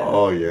that.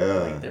 Oh yeah.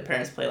 Like their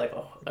parents play like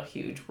a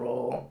huge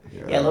role.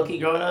 Yeah. Yeah, low key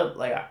growing up,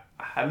 like I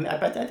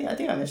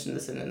think I mentioned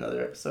this in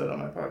another episode on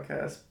my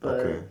podcast,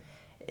 but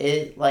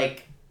it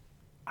like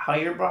how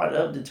you're brought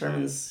up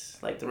determines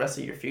like the rest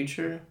of your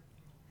future.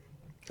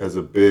 Has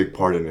a big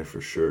part in it for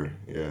sure.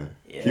 Yeah.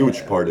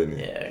 Huge part in it.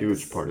 Yeah.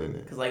 Huge part in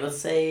it. Because like let's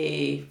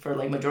say for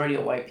like majority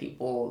of white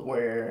people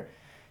where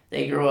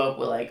they grow up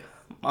with like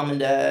mom and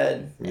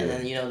dad and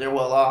then they're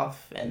well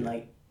off and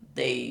like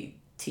they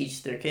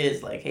teach their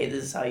kids like, hey,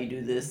 this is how you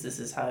do this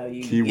is how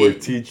you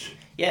teach.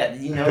 Yeah,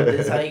 this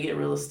is how you get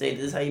real estate,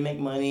 this is how you make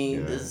money,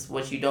 this is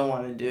what you don't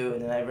want to do.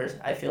 And then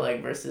I feel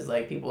like versus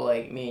like people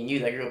like me and you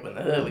that grew up in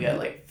the hood, we gotta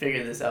like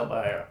figure this out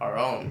by our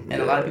own. And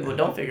a lot of people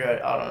don't figure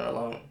it out on their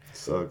own.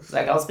 Sucks.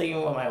 Like I was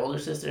speaking with my older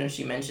sister and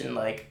she mentioned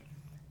like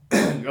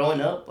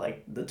growing up,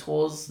 like the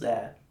tools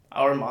that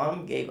our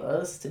mom gave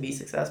us to be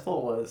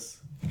successful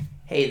was,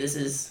 hey, this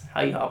is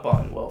how you hop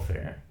on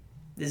welfare.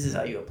 This is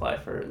how you apply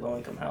for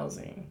low-income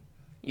housing.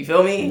 You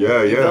feel me?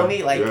 Yeah, you feel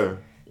me? Like,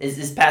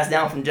 it's passed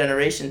down from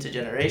generation to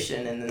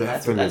generation, and then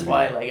that's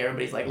why like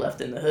everybody's like left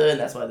in the hood.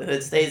 That's why the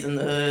hood stays in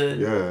the hood.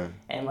 Yeah.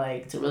 And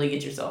like to really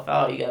get yourself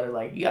out, you gotta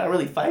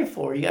really fight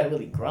for it. You gotta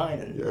really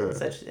grind and really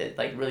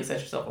set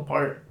yourself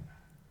apart.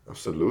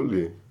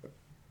 Absolutely.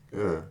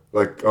 Yeah.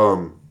 Like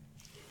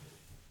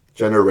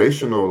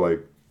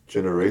generational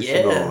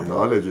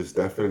knowledge is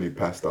definitely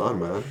passed on,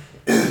 man.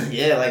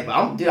 Yeah, like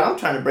I'm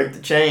trying to break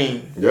the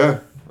chain. Yeah.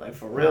 Like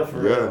for real.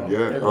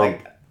 Yeah.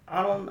 Like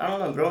I don't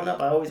know. Growing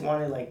up, I always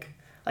wanted like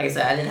I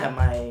said, I didn't have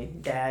my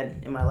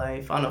dad in my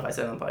life. I don't know if I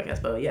said it on the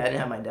podcast, but yeah, I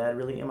didn't have my dad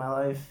really in my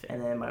life.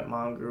 And then my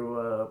mom grew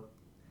up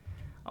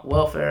on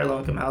welfare,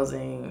 low-income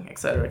housing, et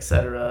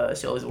cetera.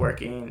 She was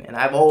working, and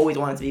I've always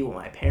wanted to be with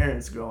my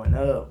parents growing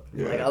up.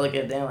 Yeah. Like I look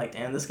at them like,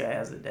 damn, this guy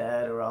has a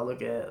dad, or I'll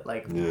look at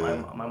like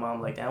my mom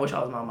like, damn, I wish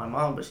I was my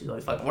mom, but she's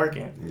always fucking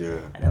working. Yeah.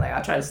 And then like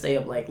I try to stay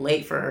up like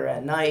late for her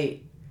at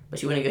night, but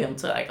she wouldn't get him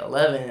till like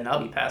 11, and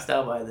I'll be passed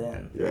out by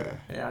then. Yeah.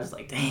 And then I was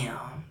like,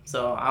 damn.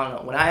 So I don't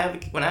know. When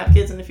I have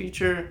kids in the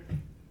future,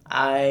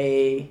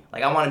 I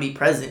want to be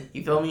present.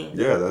 You feel me?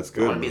 Yeah, that's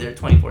good. I want to be there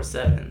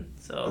 24/7.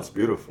 So that's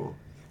beautiful.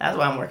 That's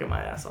why I'm working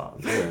my ass off.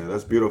 Yeah,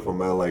 that's beautiful,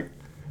 man. Like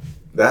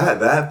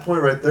that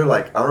point right there.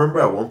 Like I remember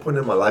at one point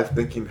in my life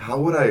thinking, how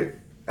would I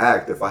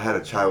act if I had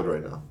a child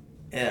right now?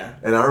 Yeah.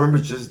 And I remember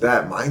just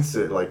that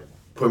mindset, like,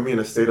 put me in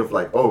a state of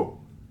like, oh,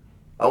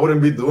 I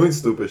wouldn't be doing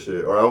stupid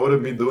shit, or I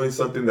wouldn't be doing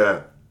something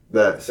that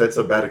sets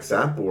a bad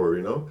example,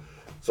 or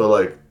So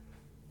like,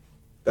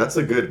 that's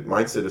a good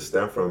mindset to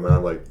stem from,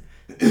 man. Like,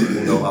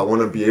 I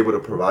want to be able to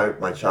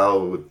provide my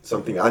child with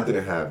something I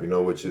didn't have,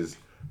 which is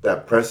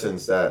that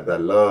presence, that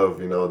love,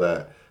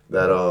 that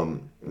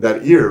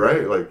ear,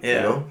 right? Like,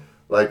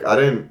 like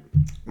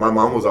my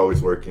mom was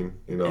always working,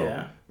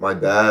 Yeah. My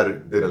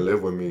dad didn't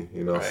live with me,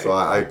 Right. So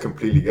I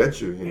completely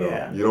get you,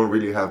 Yeah. You don't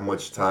really have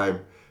much time,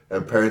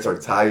 and parents are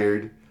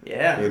tired.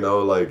 Yeah.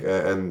 Like,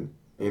 and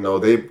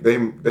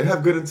they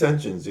have good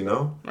intentions,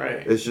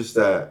 Right. It's just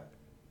that,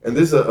 and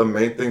this is a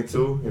main thing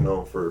too,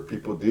 for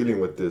people dealing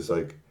with this,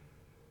 like,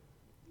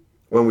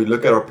 when we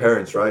look at our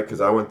parents, right?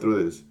 Because I went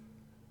through this,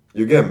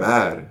 you get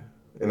mad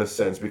in a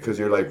sense because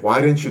you're like, why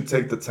didn't you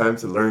take the time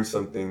to learn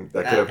something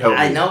that could have helped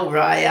me? I know,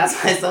 bro. I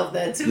asked myself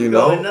that too.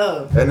 Growing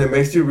up. And it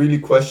makes you really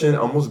question,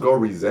 almost go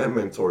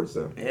resentment towards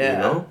them.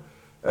 Yeah.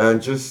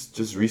 And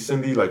just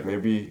recently, like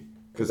maybe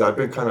because I've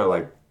been kind of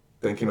like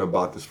thinking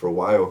about this for a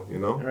while,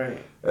 Right.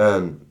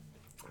 And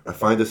I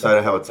finally decided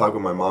to have a talk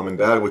with my mom and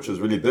dad, which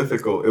was really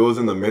difficult. It was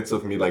in the midst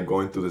of me like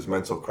going through this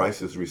mental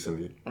crisis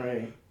recently.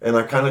 Right. And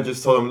I kind of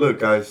just told them, look,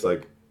 guys,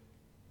 like,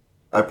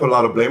 I put a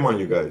lot of blame on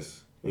you guys,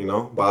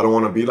 but I don't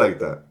want to be like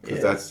that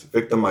because that's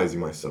victimizing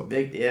myself.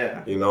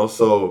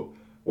 So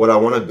what I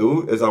want to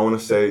do is I want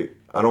to say,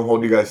 I don't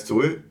hold you guys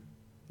to it.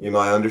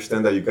 I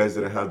understand that you guys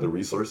didn't have the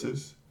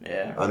resources.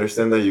 Yeah. I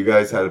understand that you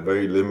guys had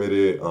very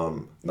limited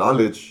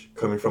knowledge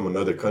coming from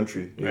another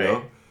country, you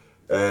know?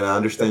 And I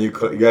understand you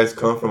guys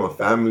come from a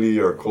family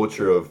or a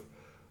culture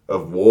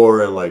of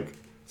war and like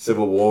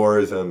civil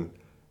wars and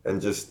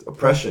just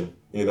oppression,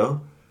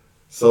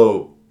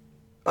 So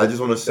I just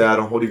want to say I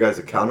don't hold you guys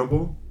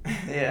accountable.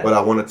 Yeah. But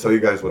I want to tell you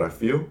guys what I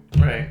feel,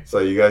 Right. so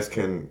you guys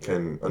can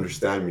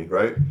understand me,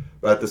 right?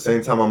 But at the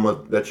same time, I'm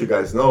gonna let you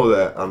guys know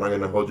that I'm not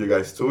gonna hold you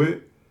guys to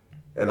it,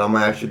 and I'm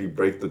gonna actually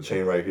break the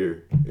chain right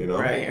here, you know.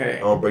 Right. I'm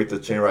Right. gonna break the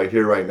chain right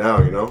here, right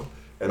now, you know.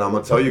 And I'm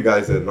gonna tell you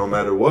guys that no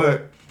matter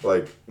what,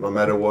 like no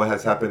matter what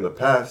has happened in the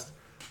past,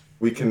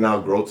 we can now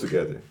grow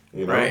together,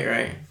 you know. Right.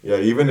 Right. Yeah,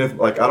 even if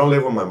like I don't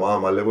live with my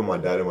mom, I live with my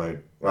dad and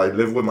I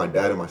live with my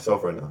dad and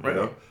myself right now. You Right.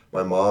 know,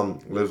 my mom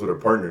lives with her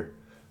partner,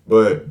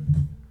 but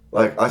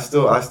like I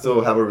still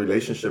have a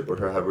relationship with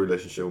her. I have a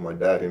relationship with my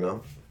dad. You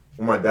know,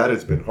 with my dad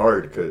it's been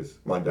hard because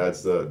my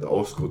dad's the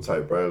old school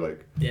type, right?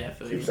 Like Yeah. I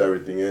feel keeps you.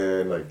 everything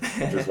in, like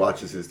just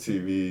watches his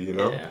TV. You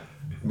know, Yeah.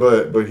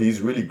 but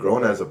he's really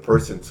grown as a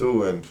person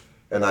too,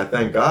 and I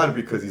thank God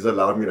because he's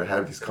allowed me to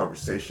have these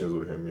conversations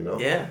with him. You know,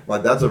 Yeah. my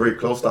dad's a very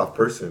closed off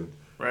person.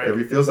 Right. If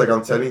he feels like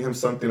I'm telling him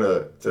something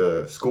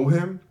to school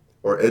him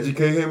or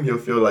educate him, he'll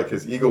feel like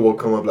his ego will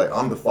come up like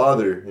I'm the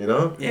father, you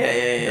know? Yeah.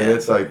 Yeah. And Yeah.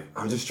 it's like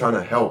I'm just trying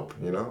to help,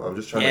 you know? I'm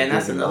just trying Yeah, to and give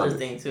that's you another knowledge.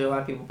 thing too. A lot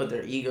of people put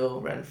their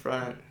ego right in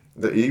front.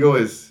 The ego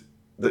is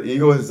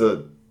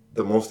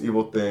the most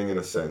evil thing in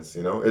a sense,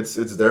 you know? It's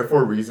there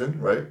for a reason,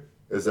 right?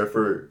 It's there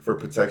for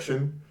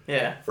protection,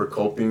 Yeah. for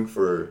coping,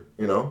 for,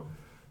 you know?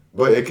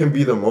 But it can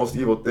be the most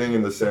evil thing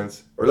in the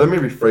sense, or let me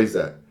rephrase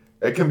that.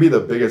 It can be the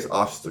biggest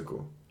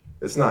obstacle.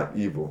 It's not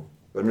evil.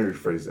 Let me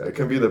rephrase that. It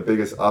can be the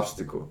biggest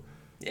obstacle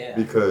Yeah.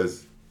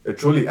 because it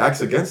truly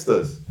acts against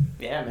us.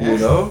 Yeah, man. You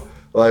know?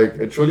 Like,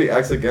 it truly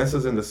acts against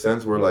us in the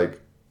sense where, like,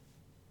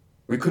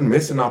 we could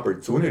miss an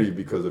opportunity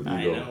because of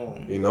I ego. know.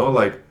 You know?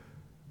 Like,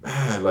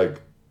 man,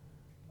 like,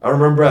 I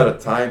remember at a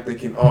time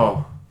thinking,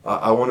 oh,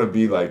 I want to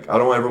be like, I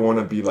don't ever want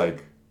to be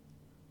like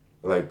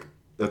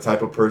the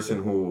type of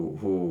person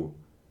who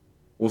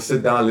will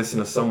sit down and listen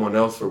to someone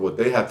else for what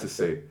they have to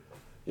say,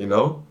 you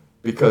know?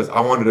 Because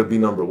I wanted to be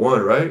number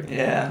one, right?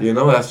 Yeah. You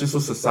know, that's just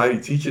what society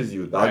teaches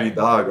you, doggy Right.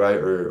 dog, right?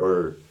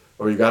 Or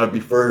you gotta be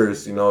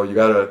first, you know, you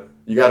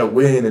gotta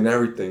win and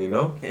everything, you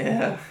know?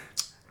 Yeah.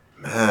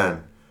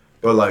 Man.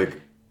 But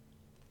like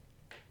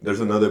there's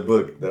another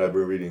book that I've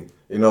been reading,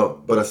 you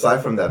know, but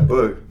aside from that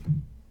book,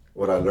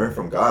 what I learned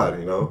from God,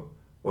 you know,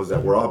 was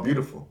that we're all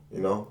beautiful,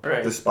 you know?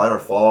 Right. Despite our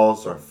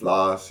faults, our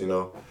flaws, you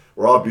know,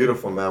 we're all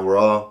beautiful, man. We're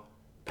all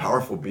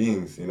powerful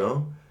beings, you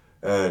know?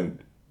 And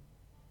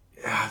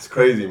yeah, it's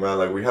crazy, man.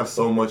 Like we have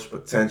so much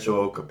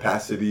potential,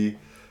 capacity.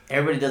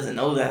 Everybody doesn't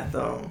know that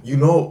though. You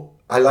know,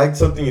 I liked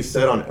something you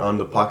said on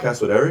the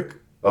podcast with Eric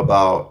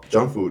about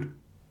junk food.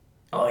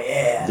 Oh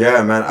yeah.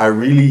 Yeah, man. I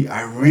really,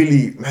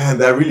 man,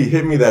 that really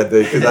hit me that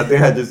day because I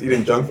think I had just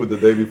eaten junk food the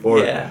day before,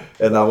 Yeah.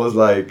 and I was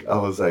like,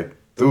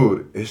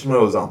 dude,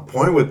 Ishmael was on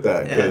point with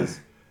that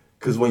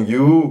because when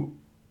you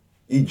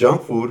eat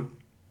junk food,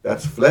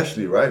 that's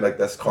fleshly, right? Like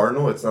that's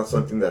carnal. It's not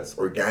something that's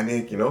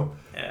organic, you know.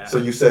 Yeah. So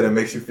you said it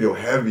makes you feel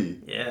heavy,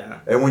 Yeah.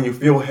 and when you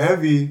feel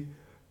heavy,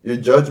 your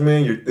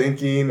judgment, your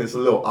thinking is a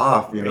little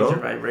off, you Brings know. your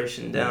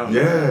vibration down.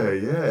 Yeah,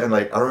 yeah, and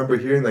like I remember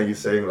hearing that you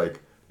saying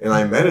like, and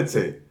I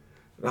meditate.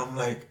 And I'm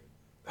like,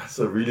 that's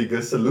a really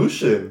good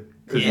solution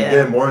because you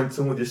get more in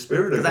tune with your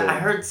spirit Because again. I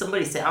heard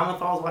somebody say, I don't know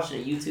if I was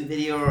watching a YouTube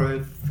video or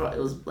if it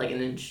was like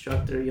an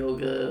instructor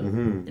yoga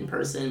in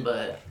person,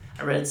 but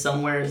I read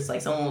somewhere, it's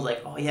like someone was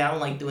like, oh yeah, I don't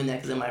like doing that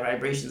because then my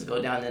vibrations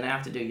go down and then I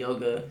have to do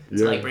yoga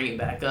to like bring it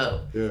back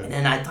up. Yeah. And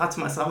then I thought to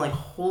myself, I'm like,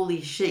 holy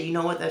shit, you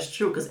know what, that's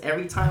true because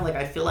every time like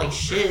I feel like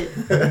shit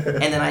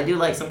and then I do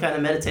like some kind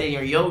of meditating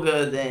or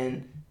yoga,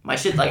 then my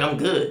shit, like I'm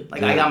good.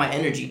 Like I got my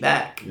energy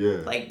back. Yeah.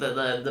 Like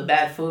the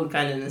bad food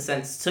kind of in a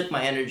sense took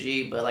my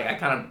energy, but like I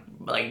kind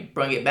of like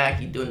brung it back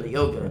doing the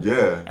yoga.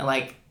 Yeah. And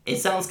like it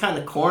sounds kind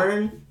of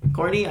corny,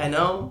 I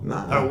know,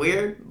 or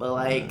weird, but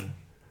like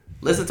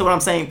listen to what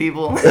I'm saying,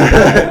 people.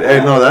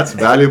 Hey, no, that's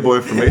valuable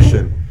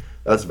information.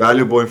 That's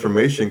valuable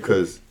information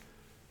because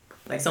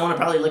like someone would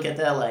probably look at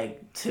that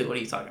like, dude, what are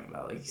you talking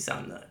about? Like you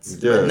sound nuts.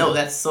 Yeah. But no,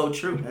 that's so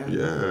true, man.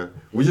 yeah,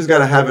 we just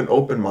gotta have an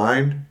open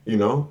mind, you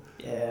know.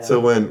 Yeah. So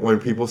when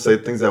people say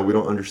things that we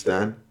don't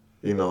understand,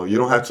 you know, you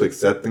don't have to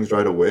accept things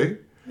right away.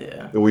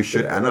 Yeah. But we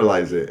should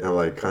analyze it and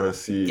like kind of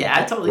see Yeah,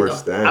 I totally where it don't.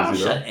 stands. I don't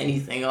you know? shut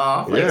anything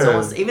off. Like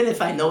Yeah. even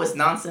if I know it's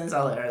nonsense,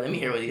 I'll like, all right, let me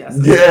hear what he has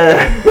to say.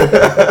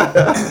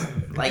 Yeah.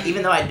 Like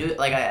even though I do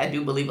like I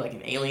do believe like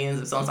in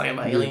aliens. If someone's talking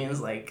about aliens,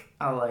 like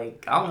I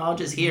don't know. I'll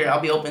just hear. I'll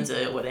be open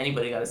to what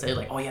anybody got to say.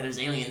 Like, oh yeah, there's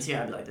aliens here.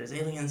 I'll be like, there's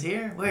aliens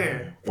here.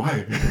 Where?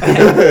 Why?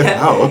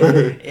 How?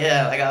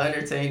 Yeah, like I'll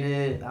entertain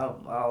it. I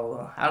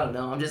don't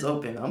know. I'm just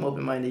open. I'm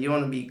open minded. You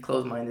don't want to be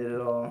closed minded at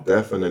all.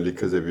 Definitely,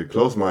 because if you're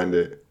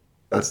close-minded,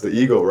 that's the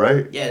ego,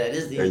 right? Yeah, that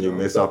is the. And you ego.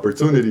 miss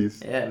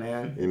opportunities. Yeah,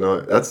 man. You know,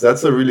 that's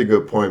a really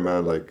good point,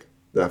 man. Like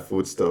that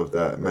food stuff,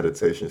 that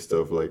meditation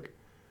stuff. Like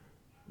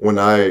when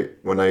I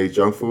eat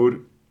junk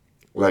food,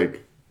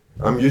 like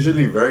I'm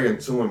usually very in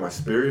tune with my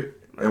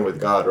spirit and with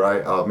God,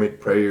 right? I'll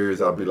make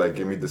prayers. I'll be like,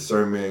 give me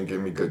discernment,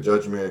 give me good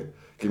judgment,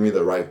 give me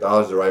the right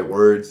thoughts, the right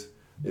words.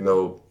 You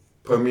know,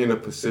 put me in a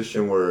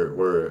position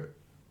where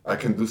I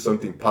can do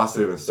something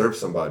positive and serve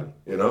somebody.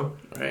 You know.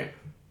 Right.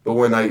 But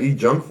when I eat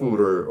junk food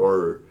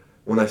or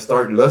when I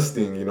start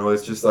lusting, you know,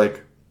 it's just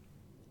like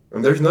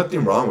And there's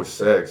nothing wrong with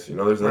sex,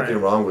 there's nothing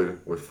Right. wrong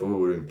with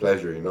food and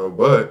pleasure,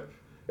 but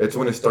it's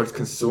when it starts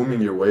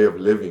consuming your way of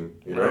living,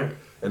 Right.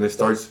 and it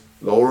starts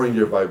lowering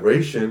your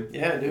vibration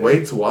Yeah, dude.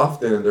 way too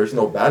often, and there's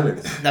no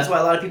balance. That's why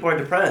a lot of people are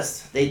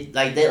depressed. They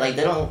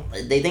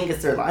think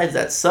it's their lives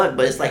that suck,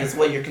 but it's like it's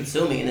what you're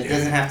consuming, and it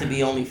doesn't have to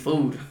be only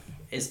food.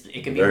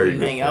 It could be Very who you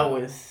good hang point. out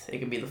with. It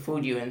could be the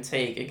food you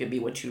intake. It could be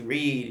what you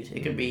read.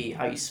 It could be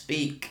how you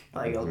speak.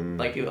 Like a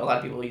lot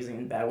of people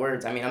using bad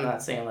words. I mean, I'm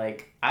not saying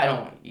like I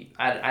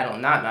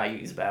don't not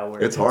use bad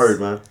words. It's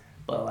hard, man.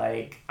 But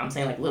like I'm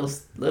saying like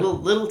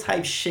little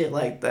type shit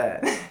like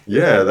that.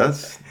 Yeah,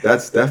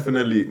 that's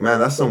definitely, man,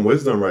 that's some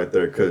wisdom right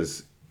there,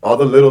 because all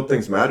the little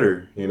things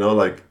matter,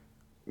 like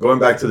going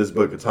back to this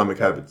book, Atomic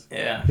Habits.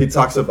 Yeah. He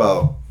talks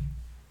about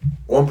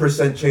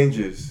 1%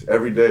 changes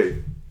every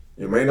day.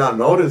 You may not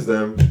notice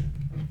them,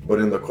 but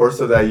in the course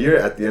of that year,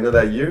 at the end of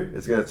that year,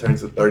 it's going to turn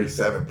to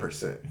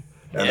 37%.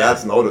 And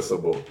that's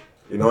noticeable,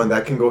 and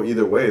that can go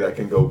either way. That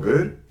can go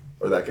good,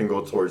 or that can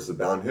go towards the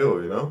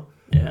downhill,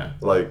 Yeah.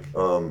 Like,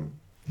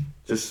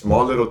 just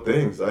small little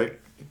things,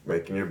 like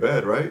making your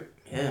bed, right?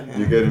 Yeah, man.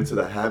 You get into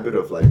the habit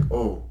of like,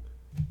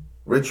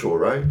 ritual,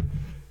 right?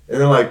 And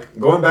then like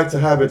going back to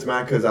habits,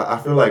 man, because I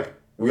feel like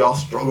we all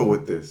struggle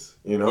with this,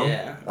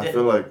 Yeah. I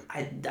feel like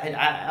I'm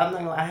not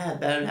gonna lie, I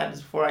had bad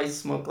habits before. I used to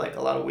smoke like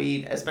a lot of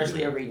weed,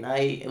 especially every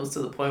night. It was to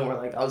the point where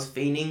like I was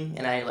fiending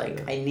and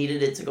I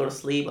needed it to go to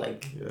sleep.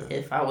 Like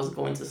if I was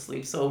going to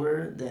sleep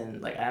sober, then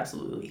like I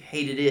absolutely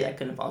hated it. I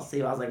couldn't fall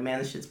asleep. I was like, man,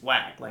 this shit's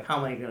whack. Like how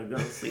am I gonna go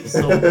to sleep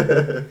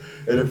sober?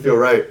 it didn't feel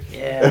right.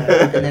 Yeah.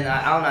 And then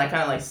I don't know, I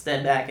kinda like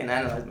stepped back and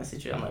analyzed my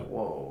situation. I'm like,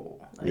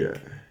 whoa. Like,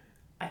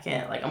 I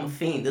can't, like, I'm a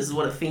fiend. This is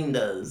what a fiend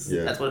does.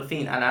 Yeah. That's what a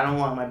fiend, and I don't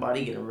want my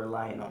body getting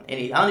reliant on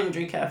any. I don't even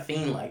drink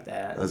caffeine like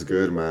that. That's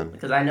good, man.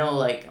 Because I know,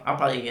 like, I'll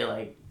probably get,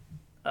 like,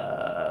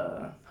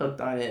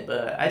 hooked on it,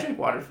 but I drink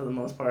water for the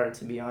most part,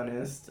 to be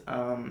honest.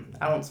 I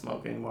don't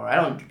smoke anymore. I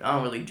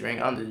don't really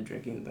drink. I don't do the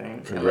drinking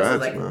thing. Congrats, Unless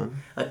it's, like, man.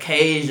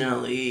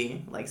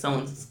 Occasionally, like,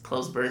 someone's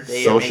close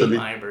birthday Socially. or maybe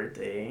my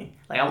birthday.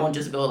 Like, I won't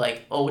just go,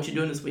 like, oh, what you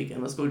doing this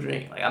weekend? Let's go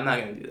drink. Like, I'm not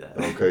going to do that.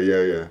 Okay,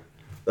 yeah.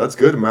 That's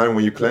good, man.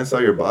 When you cleanse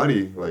out your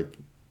body, like,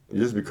 you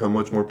just become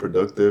much more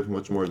productive,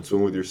 much more in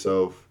tune with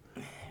yourself,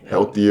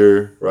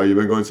 healthier, right? You've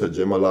been going to the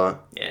gym a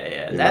lot.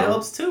 Yeah. You That know?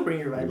 helps too, bring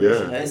your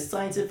vibration. Yeah. It's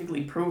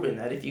scientifically proven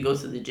that if you go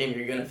to the gym,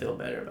 you're going to feel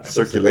better about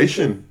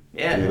Circulation.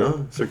 yourself.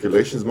 Yeah.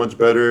 Circulation's much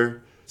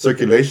better.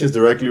 Circulation is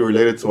directly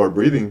related to our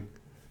breathing.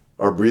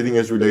 Our breathing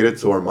is related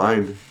to our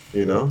mind,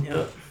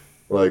 Yep.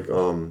 Like,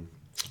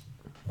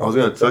 I was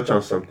going to touch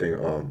on something.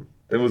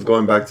 It was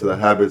going back to the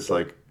habits,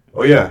 like,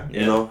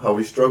 how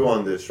we struggle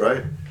on this,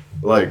 right?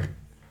 Like,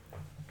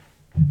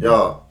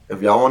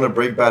 if y'all want to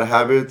break bad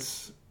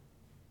habits,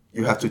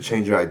 you have to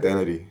change your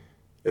identity.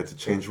 You have to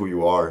change who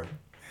you are.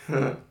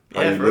 How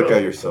you for look real.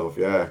 at yourself,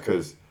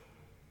 because,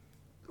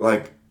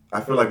 like, I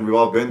feel like we've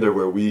all been there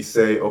where we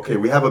say, okay,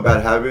 we have a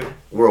bad habit,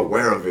 we're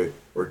aware of it,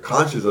 we're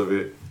conscious of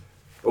it,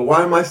 but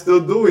why am I still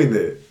doing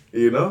it?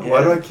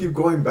 Why do I keep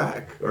going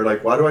back? Or,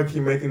 like, why do I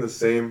keep making the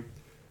same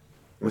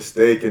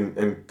mistake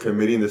and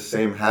committing the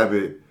same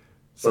habit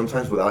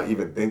sometimes without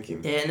even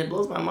thinking? Yeah, and it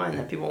blows my mind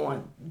that people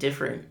want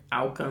different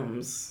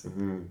outcomes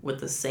with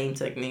the same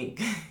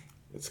technique.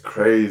 It's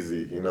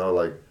crazy,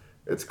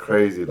 it's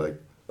crazy. Like,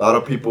 a lot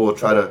of people will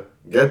try to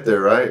get there,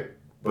 right?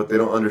 But they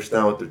don't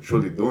understand what they're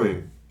truly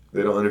doing.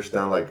 They don't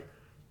understand, like,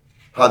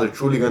 how they're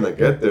truly gonna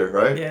get there,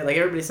 right? Yeah, like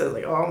everybody says,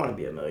 like, oh, I want to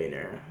be a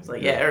millionaire. It's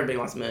like, yeah, everybody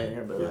wants a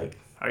millionaire, but like,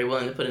 are you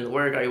willing to put in the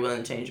work? Are you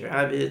willing to change your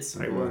habits?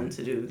 Are you willing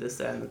to do this,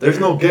 that, and the third? There's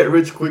no get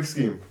rich quick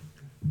scheme,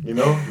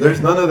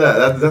 There's none of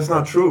that. That's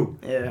not true.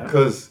 Yeah.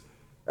 Because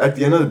at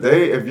the end of the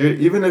day,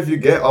 even if you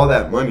get all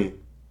that money,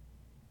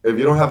 if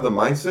you don't have the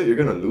mindset, you're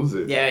gonna lose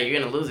it. Yeah, you're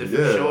gonna lose it for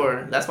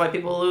sure. That's why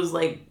people lose,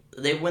 like,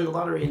 they win the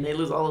lottery and they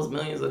lose all those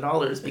millions of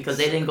dollars because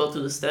they didn't go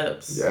through the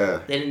steps. Yeah.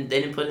 They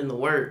didn't put in the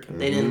work.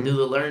 They didn't do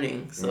the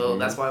learning. So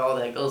that's why all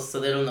that goes. So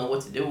they don't know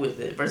what to do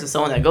with it. Versus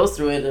someone that goes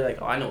through it, they're like,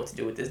 oh, I know what to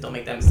do with this. Don't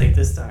make that mistake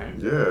this time.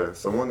 Yeah,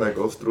 someone that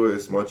goes through it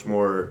is much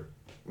more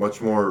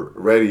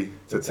ready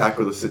to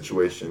tackle the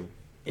situation.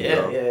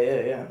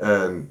 Yeah.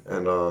 And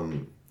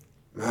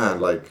man,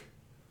 like,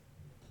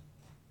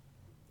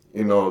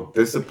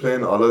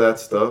 discipline, all of that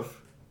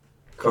stuff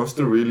comes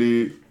to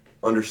really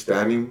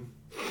understanding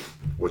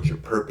what your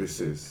purpose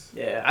is.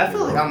 Yeah, I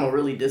feel like I'm a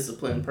really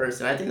disciplined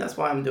person. I think that's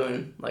why I'm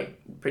doing, like,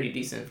 pretty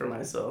decent for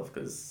myself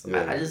because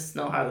I just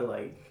know how to,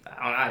 like,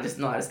 I just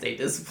know how to stay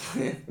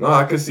disciplined. No,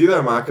 I can see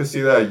that, man. I can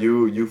see that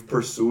you've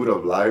pursued a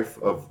life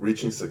of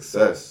reaching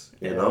success,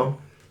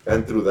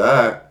 and through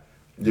that,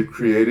 you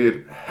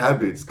created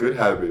habits, good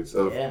habits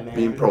of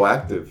being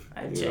proactive.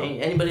 I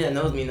changed. Anybody that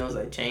knows me knows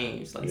I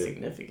changed, like,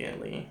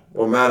 significantly.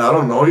 Well, man, I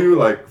don't know you,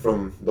 like,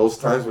 from those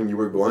times when you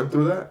were going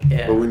through that.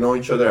 Yeah. But we know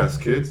each other as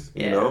kids,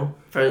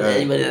 For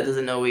anybody that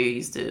doesn't know, we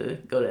used to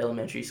go to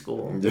elementary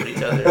school with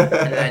each other. And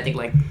then I think,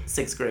 like,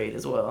 6th grade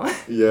as well.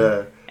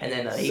 Yeah. And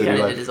then he So kind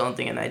of like- did his own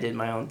thing, and I did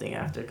my own thing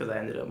after because I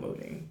ended up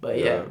moving. But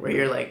yeah, we're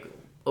here, like,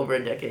 over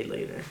a decade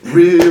later.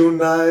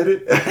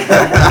 Reunited.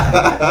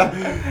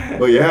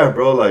 But yeah,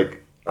 bro, like,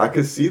 I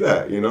could see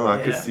that, you know.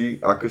 I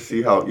could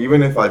see how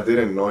even if I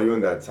didn't know you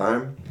in that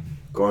time,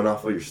 going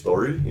off of your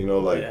story, you know,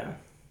 like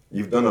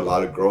you've done a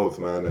lot of growth,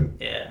 man,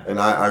 and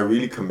I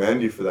really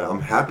commend you for that.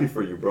 I'm happy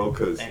for you, bro,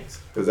 because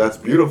that's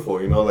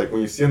beautiful, you know. Like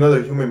when you see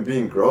another human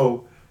being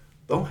grow,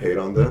 don't hate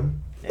on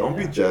them, don't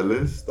be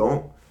jealous,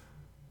 don't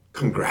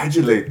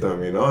congratulate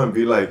them, you know, and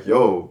be like,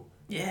 yo,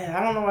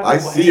 I don't know why I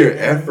see your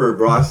effort,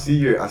 bro. I see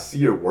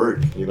your work,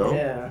 you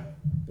know.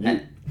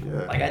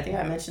 Like I think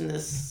I mentioned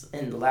this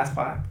in the last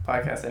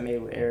podcast I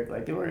made with Eric.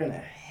 Like people are gonna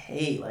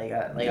hate. Like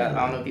I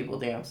don't know. People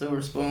think I'm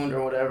super spooned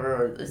or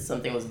whatever, or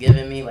something was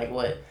given me. Like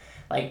what?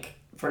 Like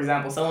for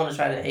example, someone will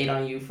try to hate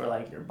on you for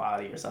like your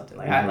body or something.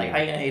 Like how you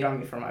gonna hate on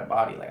me for my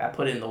body? Like I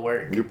put in the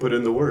work. You put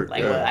in the work.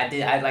 Like what I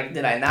did.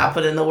 Did I not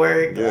put in the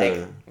work?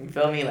 Like you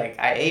feel me? Like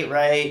I ate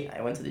right.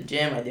 I went to the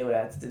gym. I did what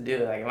I had to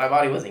do. Like my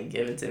body wasn't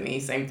given to me.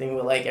 Same thing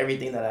with like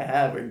everything that I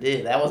have or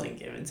did. That wasn't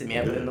given to me.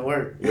 I put in the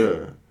work.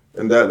 Yeah.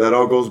 And that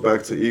all goes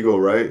back to ego,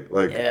 right?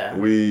 Like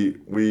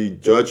we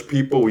judge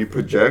people, we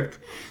project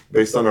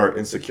based on our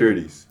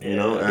insecurities, you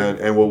know,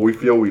 and what we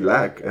feel we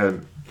lack,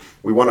 and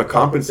we want to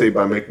compensate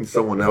by making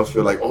someone else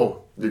feel like,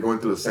 oh, you're going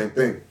through the same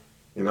thing,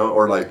 you know,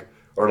 or like,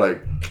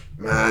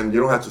 man, you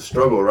don't have to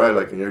struggle, right?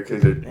 Like in your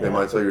case, they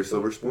might tell you're a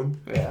silver spoon,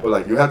 but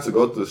like you have to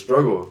go through the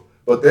struggle,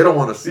 but they don't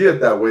want to see it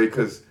that way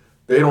because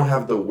they don't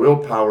have the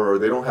willpower or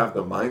they don't have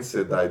the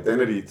mindset, the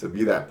identity to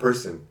be that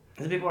person.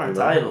 These people are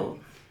entitled.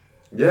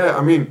 Yeah,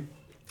 I mean,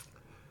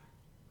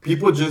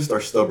 people just are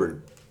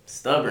stubborn.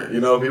 You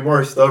know, people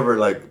are stubborn.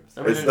 Like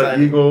it's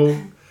the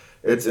ego.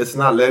 It's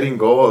not letting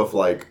go of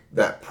like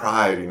that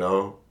pride. You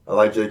know, I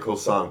like J.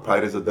 Cole's song,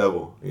 "Pride is the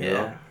Devil." You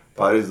know,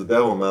 pride is the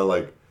devil, man.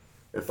 Like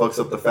it fucks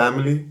up the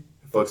family,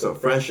 it fucks up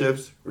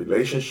friendships,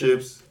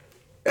 relationships,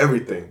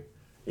 everything.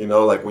 You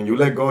know, like when you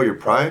let go of your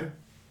pride,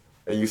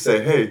 and you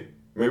say, "Hey,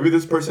 maybe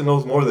this person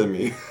knows more than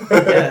me."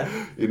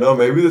 You know,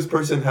 maybe this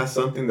person has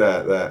something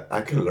that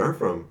I can learn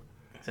from.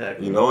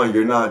 Exactly. You know, and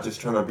you're not just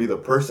trying to be the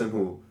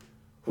person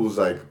who's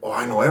like, oh,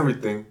 I know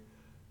everything.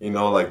 You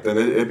know, like then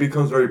it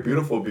becomes very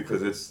beautiful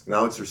because it's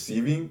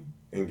receiving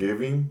and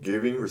giving,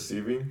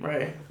 receiving.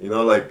 Right. You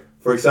know, like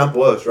for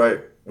example, us, right?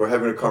 We're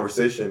having a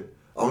conversation.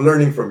 I'm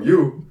learning from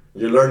you.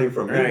 You're learning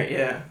from me. Right.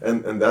 Yeah.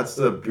 And that's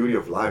the beauty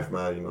of life,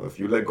 man. You know, if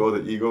you let go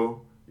of the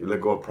ego, you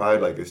let go of pride.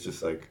 Like it's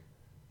just like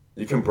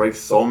you can break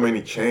so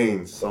many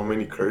chains, so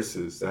many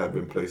curses that have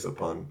been placed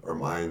upon our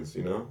minds.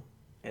 You know.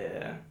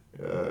 Yeah.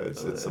 Yeah,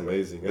 it's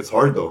amazing. It's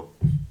hard though.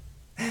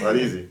 Not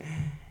easy.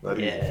 Not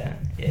easy. Yeah,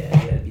 you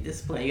gotta be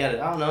disciplined. You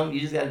gotta, I don't know, you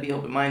just gotta be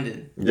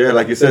open-minded. Yeah,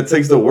 like you said, it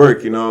takes the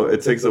work, you know,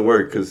 it takes the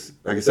work. Because,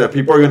 like I said,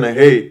 people are gonna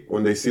hate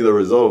when they see the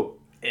result.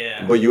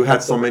 Yeah. But you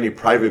had so many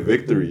private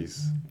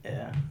victories.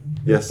 Yeah.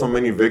 Yeah, so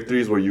many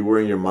victories where you were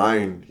in your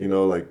mind, you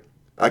know, like,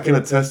 I can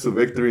attest to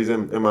victories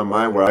in my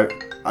mind where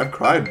I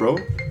cried, bro.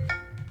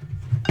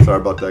 Sorry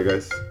about that,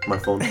 guys. My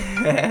phone.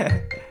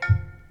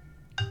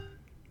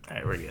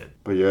 Alright, we're good.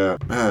 But yeah,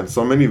 man,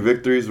 so many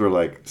victories were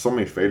like, so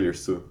many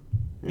failures too.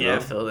 You know? I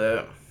feel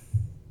that.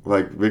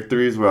 Like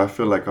victories where I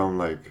feel like I'm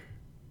like,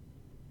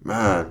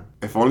 man,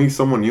 if only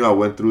someone knew I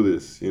went through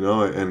this, you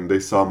know, and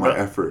they saw my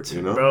effort,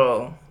 you know?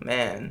 Bro,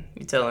 man,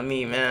 you telling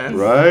me, man.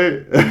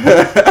 Right?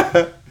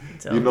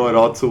 You know it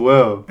all too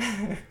well.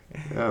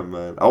 Yeah,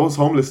 man. I was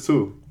homeless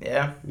too.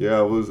 Yeah? Yeah,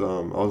 I was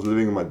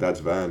living in my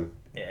dad's van.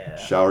 Yeah.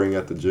 Showering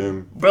at the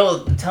gym.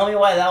 Bro, tell me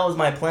why that was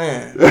my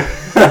plan.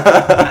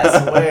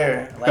 I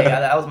swear. Like,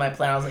 that was my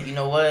plan. I was like, you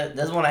know what?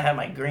 That's when I had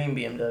my green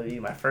BMW,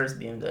 my first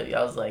BMW.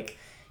 I was like,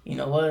 you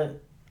know what?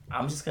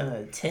 I'm just going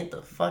to tint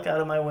the fuck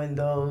out of my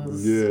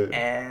windows. Yeah.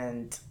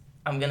 And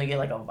I'm going to get,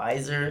 like, a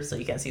visor so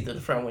you can't see through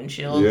the front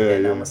windshield. And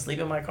I'm going to sleep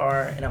in my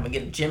car. And I'm going to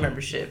get a gym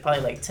membership.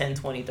 Probably, like, 10,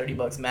 20, 30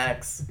 bucks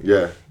max.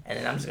 Yeah. And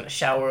then I'm just going to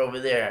shower over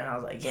there. And I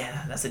was like,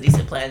 yeah, that's a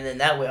decent plan. And then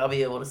that way I'll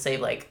be able to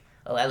save, like,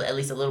 at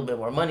least a little bit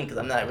more money because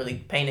I'm not really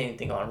paying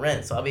anything on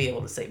rent, so I'll be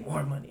able to save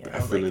more money. And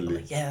Definitely. I'm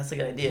like, yeah, that's a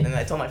good idea. And then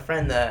I told my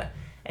friend that,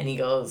 and he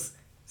goes,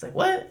 it's like,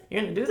 what?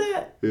 You're gonna do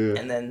that? Yeah.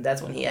 And then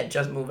that's when he had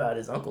just moved out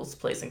his uncle's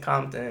place in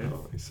Compton.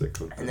 Oh, he's sick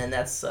of it. And then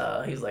that's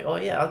he was like, oh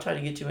yeah, I'll try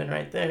to get you in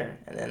right there.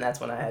 And then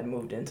that's when I had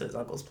moved into his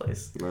uncle's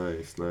place.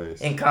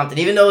 Nice. In Compton,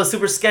 even though it was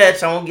super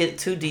sketch, I won't get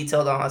too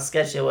detailed on how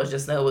sketch it was.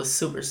 Just know it was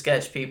super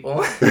sketch,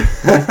 people.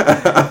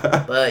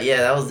 But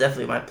yeah, that was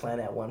definitely my plan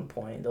at one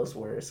point. Those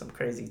were some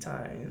crazy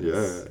times.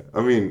 Yeah,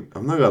 I mean,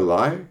 I'm not gonna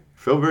lie. It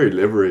felt very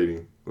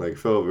liberating. Like,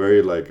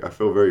 I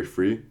felt very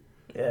free.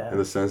 Yeah. In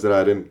the sense that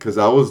I didn't, because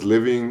I was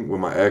living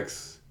with my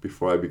ex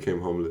before I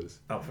became homeless.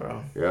 Oh,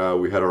 bro. Yeah,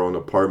 we had our own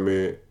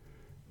apartment.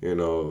 You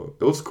know,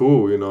 it was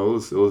cool. You know,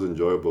 it was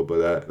enjoyable,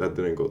 but that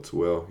didn't go too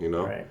well. You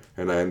know, right.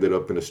 And I ended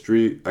up in the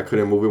street. I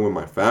couldn't move in with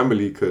my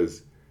family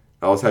because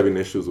I was having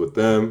issues with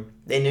them.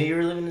 They knew you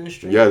were living in the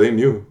street? Yeah, they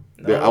knew.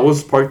 No. I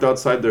was parked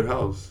outside their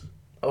house.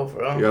 Oh,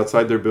 bro. Yeah,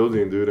 outside their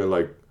building, dude,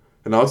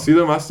 and I'll see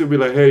them. I still be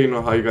like, hey, you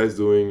know, how you guys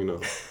doing? You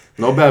know,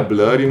 no bad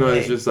blood. You know,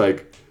 It's just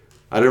like.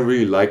 I didn't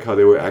really like how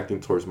they were acting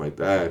towards my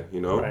dad,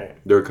 you know? Right.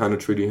 They were kind of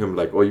treating him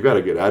like, oh, you got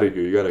to get out of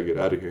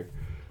here.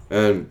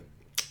 And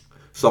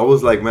so I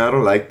was like, man, I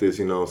don't like this,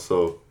 you know?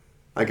 So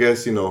I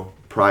guess, you know,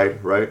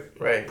 pride, right?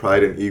 Right.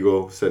 Pride and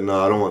ego said,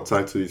 no, I don't want to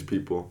talk to these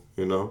people,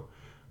 you know?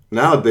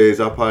 Nowadays,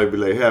 I'll probably be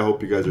like, hey, I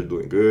hope you guys are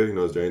doing good. You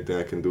know, is there anything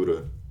I can do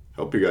to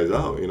help you guys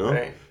out, you know?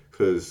 Right.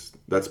 Because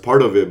that's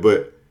part of it.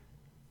 But,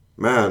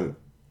 man,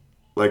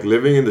 like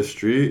living in the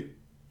street,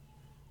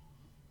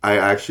 I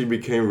actually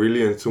became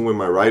really in tune with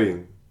my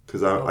writing.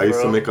 Because I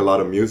used to make a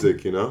lot of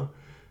music, you know?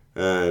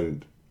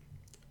 And,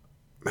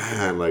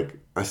 man, like,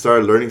 I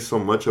started learning so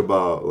much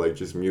about, like,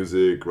 just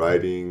music,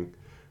 writing,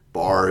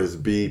 bars,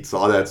 beats,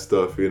 all that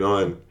stuff, you know?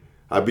 And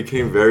I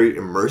became very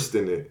immersed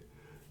in it.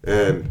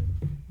 And,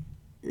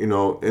 you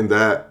know, in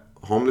that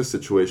homeless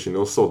situation, it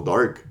was so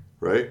dark,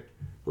 right? It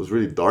was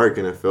really dark,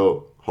 and it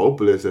felt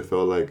hopeless. It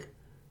felt like,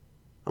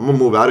 I'm going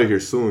to move out of here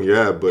soon,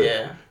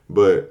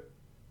 but,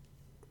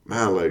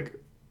 man, like,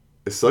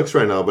 it sucks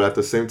right now, but at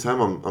the same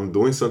time, I'm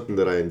doing something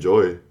that I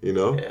enjoy, you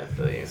know? Yeah, I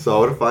feel you. So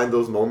I would find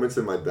those moments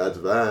in my dad's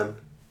van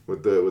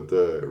with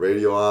the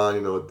radio on,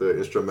 you know, with the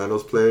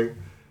instrumentals playing.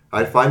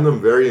 I find them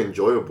very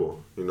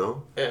enjoyable, you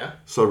know? Yeah.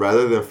 So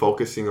rather than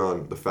focusing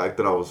on the fact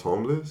that I was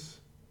homeless,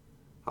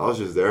 I was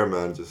just there,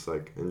 man, just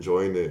like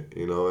enjoying it,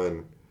 you know,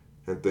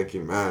 and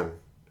thinking, man,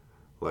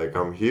 like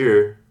I'm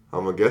here,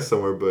 I'm gonna get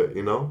somewhere, but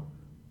you know,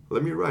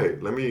 let me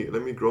write, let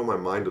me grow my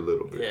mind a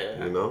little bit,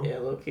 Yeah. you know. Yeah,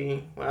 low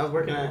key. When I was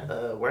working at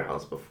a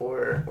warehouse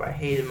before, where I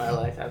hated my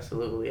life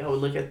absolutely, I would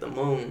look at the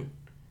moon,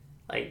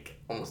 like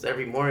almost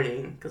every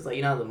morning, cause like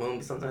you know how the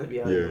moon sometimes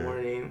be out in the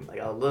morning. Like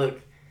I'll look.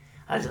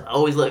 I just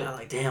always look. I'm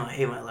like, damn, I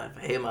hate my life.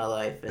 I hate my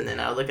life. And then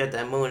I look at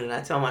that moon and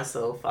I tell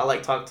myself, I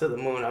like talk to the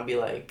moon. I'll be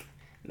like,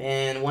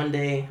 man, one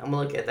day I'm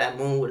gonna look at that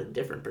moon with a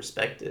different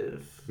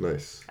perspective.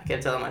 Nice. I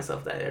kept telling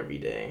myself that every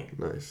day.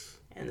 Nice.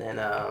 And then,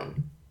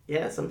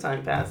 yeah, some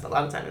time passed. A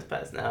lot of time has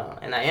passed now,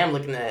 and I am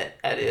looking at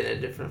it in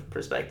a different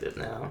perspective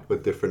now.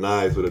 With different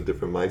eyes, with a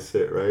different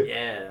mindset, right?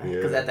 Yeah.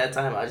 Because at that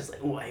time I was just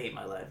like, oh, I hate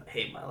my life. I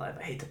hate my life.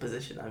 I hate the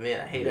position I'm in.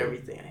 I hate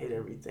everything. I hate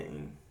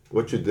everything.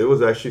 What you did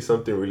was actually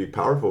something really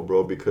powerful,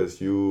 bro, because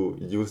you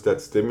used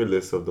that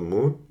stimulus of the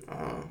moon,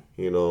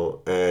 you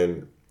know,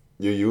 and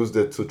you used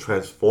it to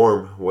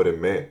transform what it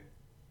meant.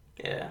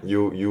 Yeah.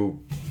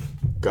 You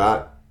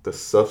got the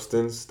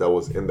substance that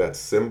was in that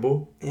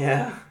symbol.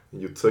 Yeah.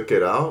 You took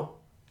it out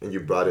and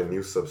you brought a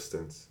new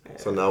substance. Yeah.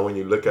 So now when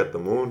you look at the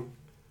moon,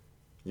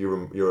 you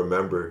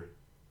remember,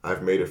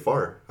 I've made it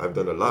far. I've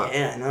done a lot.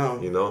 Yeah, I know.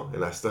 You know,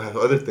 and I still have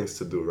other things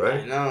to do,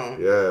 right? I know.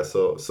 Yeah,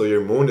 so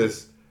your moon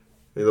is,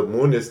 the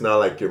moon is not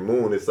like your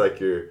moon. It's like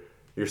your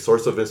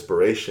source of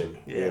inspiration,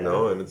 you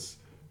know? And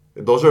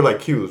those are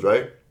like cues,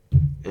 right?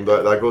 And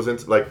that goes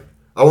into, like,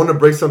 I want to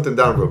break something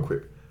down real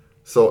quick.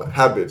 So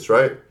habits,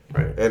 right?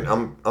 Right. And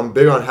I'm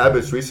big on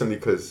habits recently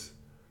because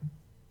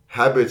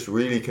habits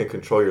really can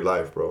control your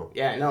life, bro.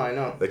 Yeah, I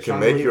know. They can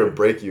make you or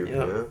break you. Yep.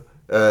 You know?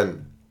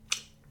 And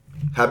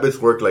habits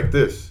work like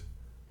this.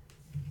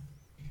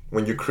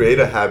 When you create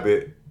a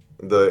habit,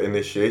 the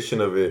initiation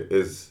of it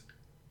is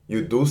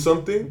you do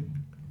something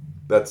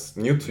that's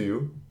new to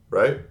you,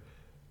 right?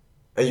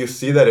 And you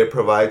see that it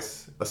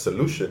provides a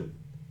solution.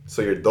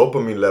 So your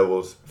dopamine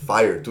levels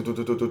fire.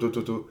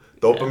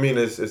 Dopamine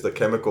is the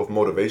chemical of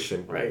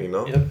motivation, right? You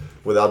know? Yep.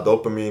 Without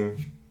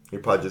dopamine,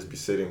 you'd probably just be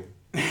sitting,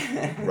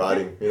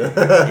 rotting, you know?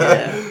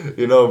 Yeah.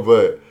 You know,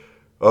 but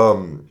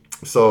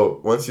so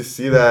once you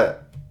see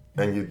that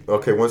and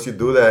once you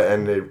do that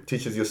and it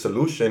teaches you a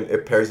solution,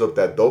 it pairs up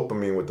that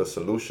dopamine with the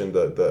solution,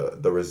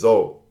 the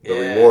result, the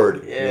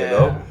reward, you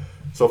know?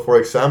 So for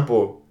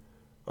example,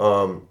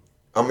 I'm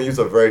gonna use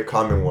a very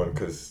common one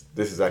because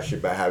this is actually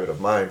a bad habit of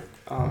mine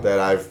that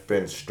I've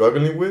been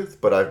struggling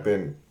with, but I've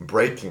been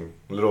breaking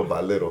little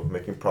by little,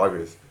 making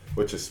progress,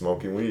 which is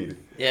smoking weed.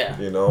 Yeah.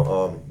 You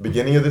know,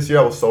 beginning of this year,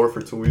 I was sober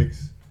for 2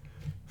 weeks,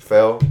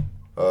 fell,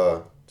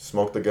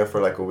 smoked again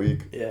for like a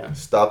week,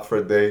 stopped for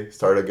a day,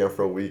 started again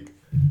for a week.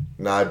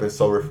 Now I've been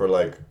sober for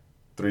like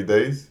 3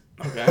 days.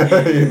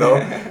 Okay. You know,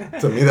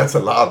 to me that's a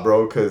lot,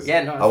 bro, because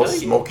I was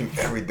smoking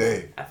every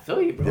day. I feel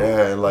you, bro.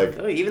 Yeah, and like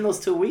even those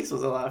 2 weeks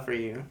was a lot for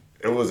you.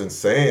 It was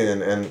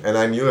insane, and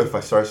I knew if I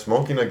started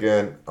smoking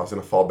again, I was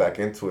gonna fall back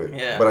into it.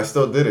 Yeah. But I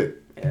still did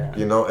it. Yeah.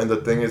 You know, and the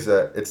thing is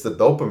that it's the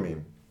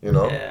dopamine. You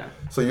know. Yeah.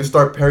 So you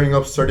start pairing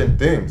up certain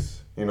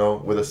things, you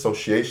know, with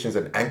associations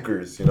and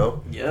anchors. You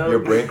know. Yeah. Your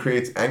brain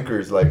creates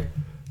anchors like.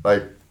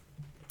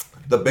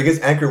 The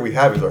biggest anchor we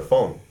have is our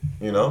phone,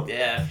 you know?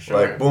 Yeah, for sure.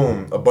 Like,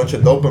 boom, a bunch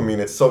of dopamine.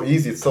 It's so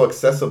easy. It's so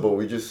accessible.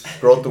 We just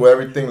scroll through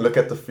everything, look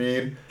at the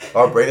feed.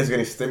 Our brain is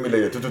getting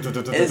stimulated.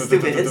 It's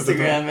stupid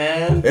Instagram,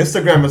 man.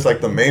 Instagram is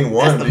like the main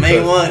one. That's the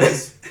main one.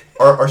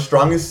 Our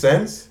strongest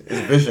sense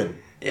is vision.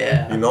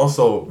 Yeah. You know,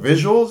 so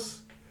visuals,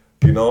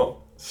 you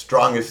know,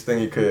 strongest thing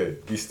you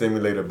could be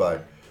stimulated by.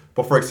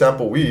 But for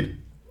example, weed.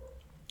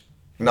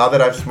 Now that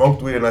I've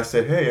smoked weed and I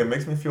said, hey, it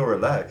makes me feel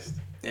relaxed.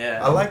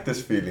 Yeah. I like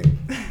this feeling.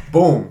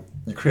 Boom.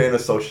 You create an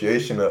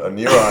association, a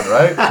neuron,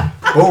 right?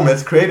 Boom,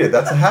 it's created.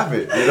 That's a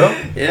habit, you know?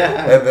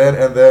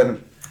 Yeah. And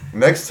then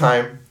next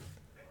time,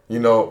 you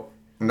know,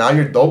 now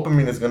your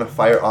dopamine is gonna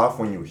fire off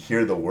when you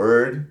hear the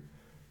word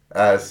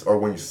or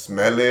when you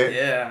smell it.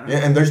 Yeah.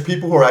 Yeah, and there's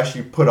people who are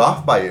actually put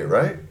off by it,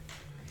 right?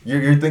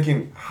 you're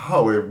thinking,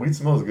 oh, weed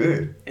smells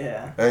good.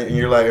 Yeah. And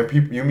you're like, and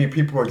people, you meet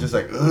people who are just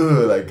like,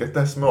 ugh, like get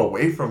that smell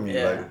away from me.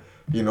 Yeah. Like,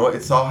 you know,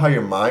 it's all how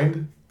your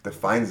mind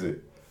defines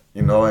it,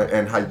 you know,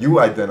 and how you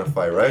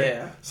identify, right?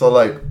 Yeah. So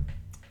like,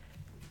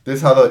 this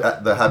is how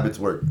the habits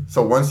work.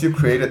 So once you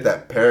created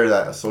that pair,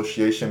 that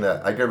association,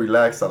 that I get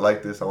relaxed, I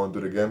like this, I want to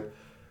do it again.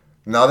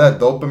 Now that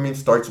dopamine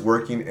starts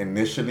working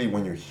initially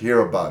when you hear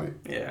about it,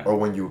 Yeah. or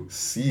when you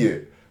see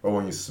it, or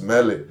when you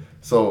smell it.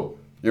 So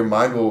your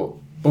mind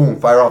will boom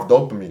fire off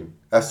dopamine.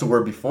 As to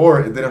where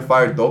before it didn't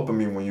fire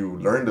dopamine when you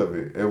learned of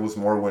it. It was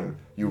more when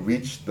you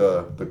reached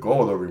the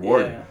goal, the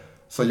reward. Yeah.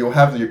 So you'll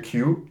have your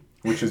cue,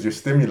 which is your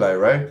stimuli,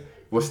 right?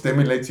 What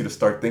stimulates you to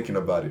start thinking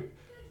about it,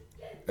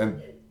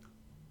 and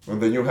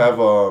then you have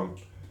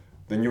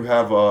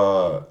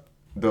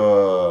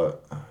the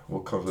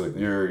what comes with it?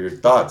 Your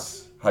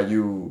thoughts, how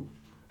you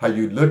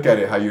look at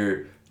it, how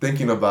you're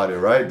thinking about it,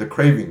 right? The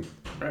craving.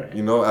 Right.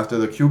 You know, after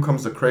the cue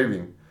comes the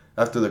craving.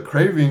 After the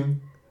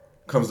craving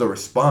comes the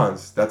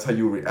response. That's how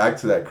you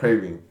react to that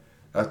craving.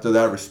 After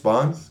that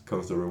response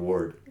comes the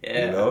reward.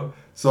 Yeah. You know?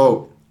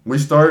 So we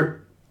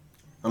start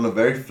on a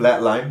very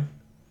flat line.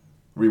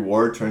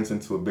 Reward turns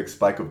into a big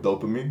spike of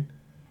dopamine.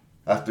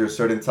 After a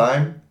certain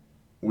time,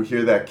 we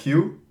hear that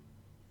cue,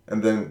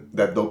 and then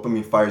that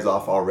dopamine fires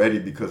off already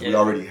because we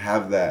already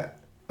have that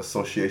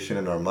association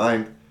in our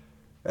mind.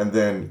 And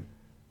then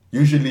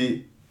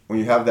usually when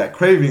you have that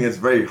craving, it's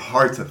very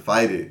hard to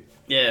fight it.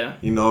 Yeah.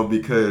 You know,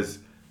 because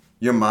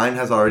your mind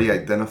has already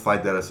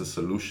identified that as a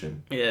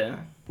solution. Yeah.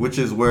 Which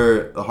is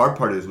where the hard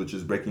part is, which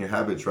is breaking your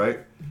habits, right?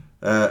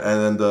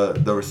 And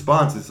then the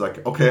response is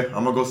like, okay,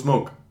 I'm gonna go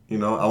smoke. You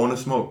know, I want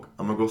to smoke.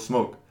 I'm gonna go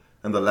smoke.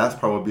 And the last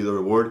part will be the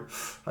reward.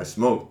 I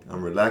smoked.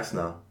 I'm relaxed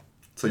now.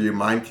 So your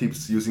mind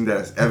keeps using that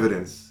as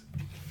evidence,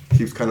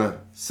 keeps kind of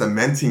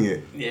cementing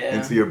it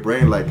into your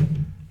brain. Like,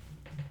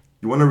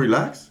 you want to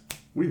relax?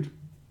 Weed.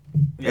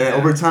 Yeah. And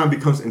over time, it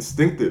becomes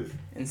instinctive.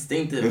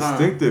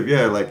 Instinctive,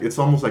 yeah. Like, it's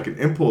almost like an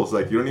impulse.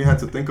 Like, you don't even have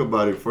to think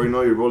about it before you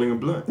know you're rolling a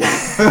blunt. You're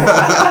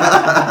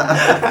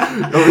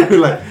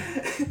like,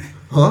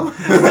 huh?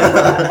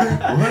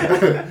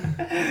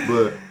 What?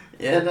 But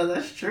yeah, no,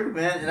 that's true,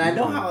 man. And I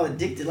know how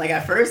addicted. Like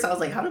at first, I was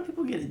like, "How do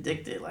people get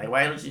addicted? Like,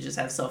 why don't you just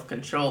have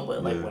self-control?"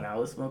 But like when I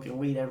was smoking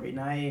weed every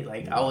night,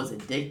 like I was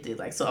addicted.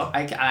 Like so,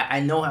 I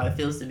know how it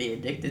feels to be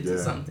addicted to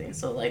something.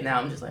 So like now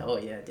I'm just like, oh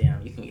yeah,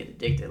 damn, you can get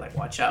addicted. Like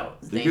watch out.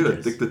 It's dangerous. You get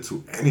addicted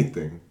to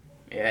anything.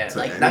 Yeah,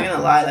 like not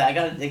gonna lie, like, I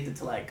got addicted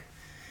to like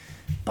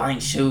buying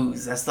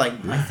shoes. That's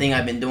like my thing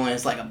I've been doing.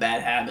 It's like a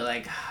bad habit.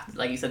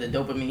 Like you said, the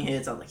dopamine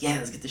hits. I was like, yeah,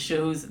 let's get the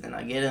shoes, and then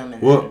I get them,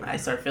 and then I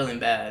start feeling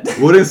bad.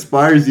 What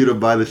inspires you to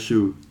buy the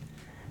shoe?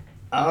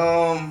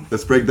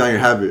 Let's break down your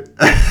habit.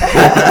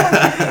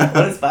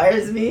 What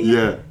inspires me?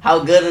 Yeah.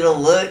 How good it'll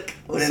look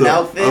with an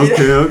outfit.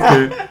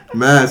 Okay.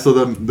 Man, so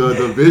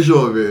the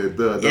visual of it,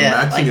 the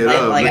matching it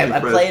up. Like I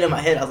played in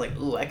my head. I was like,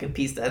 ooh, I could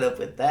piece that up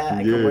with that.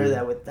 I could wear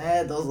that with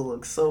that. Those will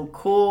look so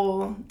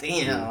cool.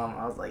 Damn.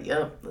 I was like,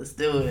 yep, let's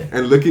do it.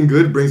 And looking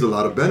good brings a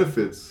lot of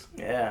benefits.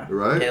 Yeah.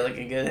 Right? Yeah,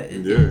 looking good.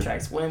 It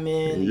attracts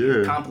women.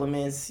 Yeah.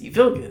 Compliments. You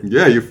feel good.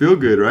 Yeah, you feel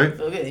good, right? You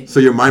feel good. So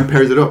your mind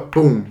pairs it up.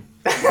 Boom.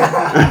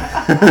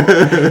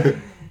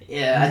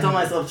 Yeah, I told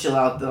myself chill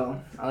out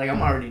though.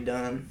 I'm already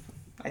done,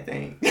 I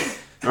think.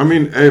 I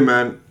mean, hey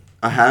man,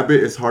 a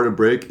habit is hard to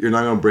break. You're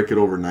not gonna break it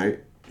overnight.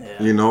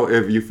 Yeah. You know,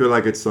 if you feel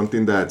like it's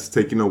something that's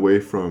taken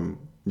away from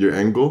your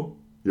end goal,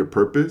 your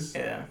purpose,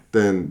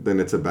 then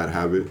it's a bad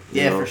habit.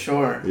 You know? For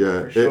sure.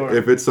 Yeah. For sure.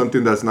 If it's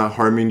something that's not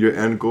harming your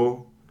end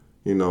goal,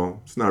 you know,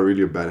 it's not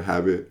really a bad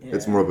habit. Yeah.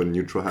 It's more of a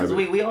neutral habit.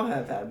 Because we all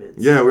have habits.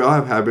 Yeah, we all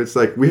have habits.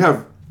 Like we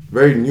have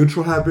very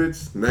neutral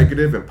habits,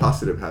 negative and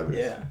positive habits.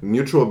 Yeah.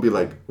 Neutral would be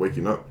like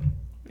waking up.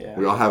 Yeah.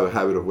 We all have a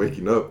habit of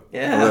waking up.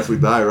 Yeah. Unless we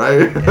die,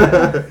 right?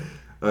 Yeah.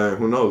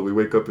 Who knows? We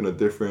wake up in a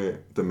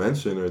different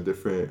dimension or a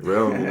different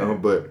realm, you know?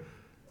 But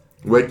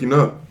waking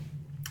up.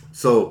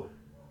 So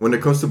when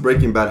it comes to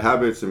breaking bad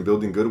habits and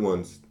building good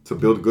ones, to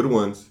build good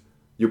ones,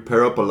 you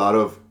pair up a lot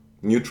of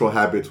neutral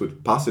habits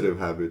with positive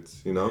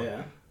habits, you know?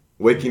 Yeah.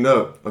 Waking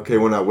up. Okay,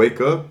 when I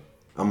wake up,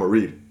 I'm going to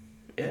read.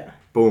 Yeah.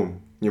 Boom.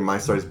 Your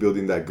mind starts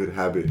building that good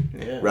habit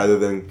rather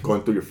than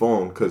going through your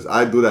phone. Because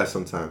I do that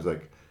sometimes.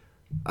 Like,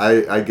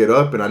 I get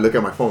up and I look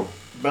at my phone.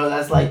 Bro,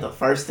 that's like the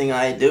first thing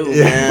I do,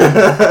 man.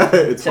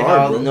 It's Check hard,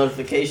 out all bro. the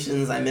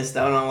notifications I missed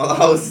out on while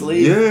I was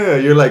asleep. Yeah,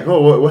 you're like,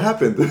 oh, what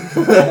happened?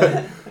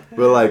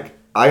 But like,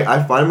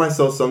 I find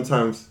myself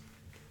sometimes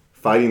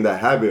fighting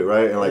that habit,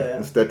 right? And like,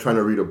 instead trying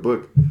to read a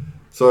book.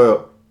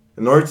 So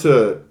in order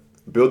to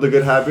build a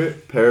good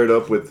habit, pair it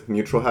up with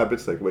neutral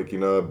habits like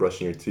waking up,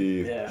 brushing your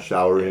teeth,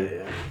 showering,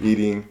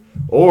 eating.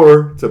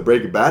 Or to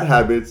break bad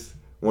habits,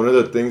 one of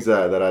the things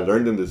that I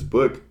learned in this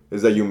book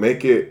is that you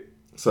make it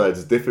so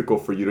it's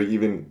difficult for you to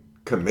even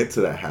commit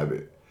to that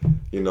habit.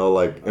 You know,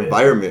 like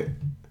environment.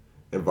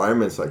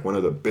 Environment's like one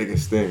of the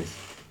biggest things.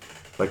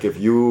 Like if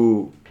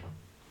you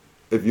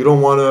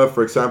don't want to,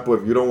 for example,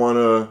 if you don't want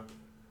to,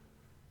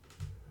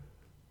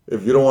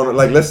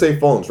 like let's say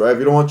phones, right? If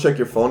you don't want to check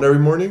your phone every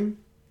morning,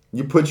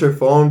 you put your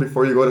phone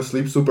before you go to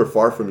sleep super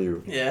far from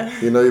you. Yeah.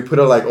 You know, you put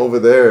it like over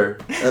there,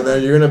 and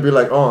then you're gonna be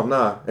like, oh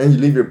nah, and you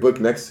leave your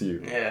book next to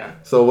you. Yeah.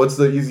 So what's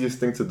the easiest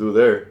thing to do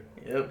there?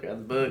 Yep, grab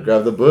the book.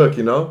 Grab the book,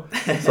 you know.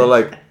 So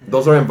like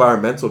those are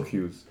environmental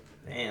cues.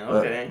 Damn.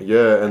 Okay.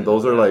 Yeah, and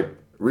those are like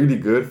really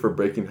good for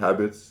breaking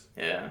habits.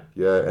 Yeah.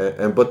 Yeah,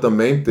 and but the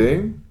main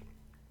thing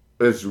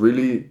is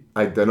really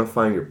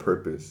identifying your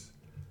purpose,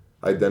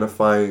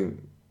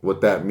 identifying what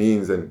that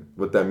means and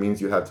what that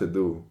means you have to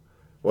do.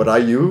 What I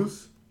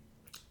use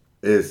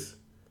is,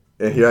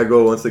 and here I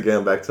go once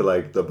again back to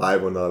like the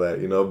Bible and all that,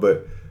 you know,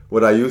 but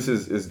what I use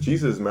is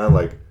Jesus, man.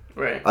 Like,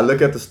 right. I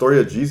look at the story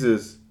of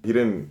Jesus, he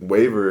didn't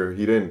waver,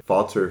 he didn't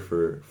falter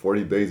for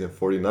 40 days and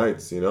 40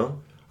 nights, you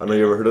know? I know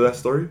you ever heard of that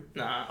story?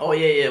 Nah. Oh,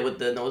 yeah, with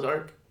the Noah's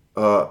Ark.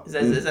 Is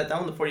that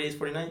one, the 40 days,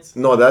 40 nights?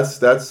 No, that's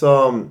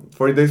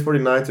 40 days, 40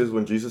 nights is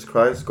when Jesus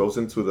Christ goes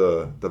into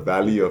the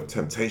valley of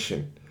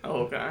temptation.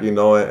 Oh, okay. You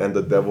know, and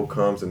the devil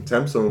comes and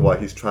tempts him while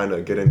he's trying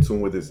to get in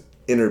tune with his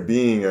inner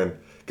being and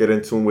get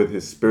in tune with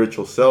his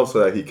spiritual self so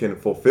that he can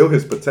fulfill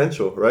his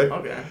potential, right?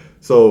 Okay.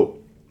 So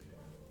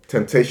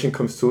temptation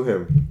comes to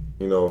him,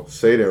 you know,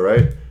 Satan,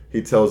 right?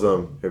 He tells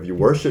him, if you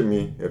worship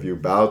me, if you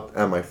bow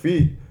at my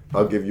feet,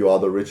 I'll give you all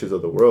the riches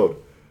of the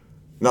world.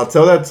 Now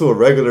tell that to a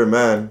regular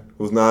man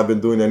who's not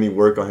been doing any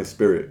work on his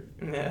spirit.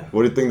 Yeah.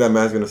 What do you think that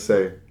man's gonna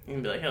say? You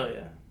can be like, hell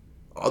yeah.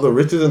 All the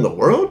riches in the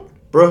world?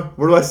 Bruh,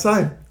 where do I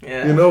sign?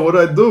 Yeah. You know, what do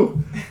I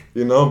do?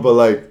 You know, but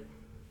like,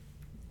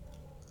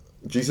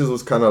 Jesus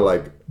was kind of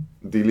like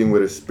dealing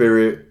with his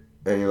spirit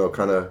and, you know,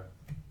 kind of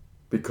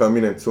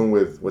becoming in tune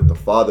with the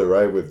Father,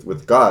 right?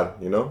 With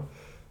God, you know?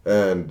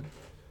 And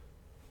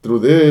through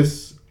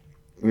this,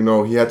 you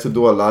know, he had to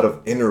do a lot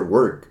of inner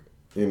work,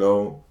 you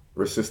know,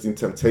 resisting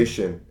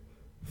temptation,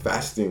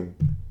 fasting.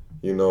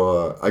 You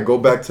know, I go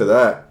back to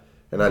that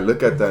and I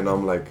look at that and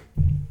I'm like,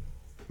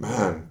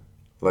 man,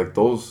 like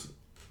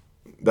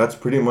that's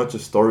pretty much a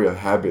story of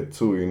habit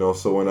too, you know?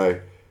 So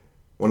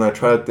when I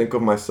try to think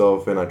of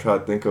myself and I try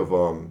to think of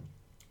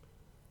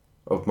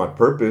my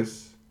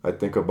purpose, I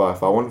think about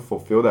if I want to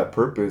fulfill that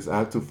purpose, I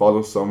have to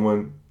follow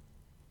someone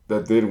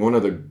that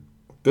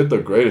did the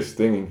greatest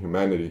thing in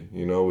humanity,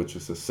 you know, which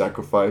is a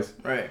sacrifice,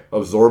 right?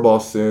 Absorb all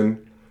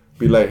sin,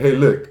 be like, hey,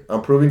 look,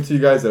 I'm proving to you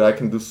guys that I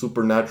can do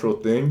supernatural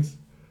things.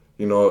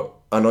 You know,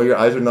 I know your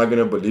eyes are not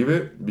gonna believe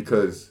it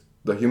because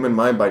the human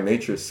mind by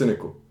nature is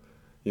cynical.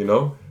 You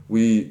know,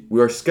 we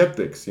are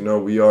skeptics. You know,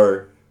 we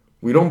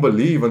don't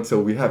believe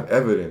until we have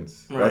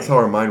evidence. Right. That's how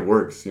our mind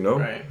works. You know,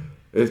 right?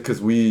 It's because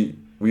we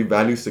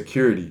value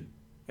security.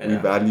 Yeah.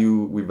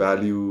 We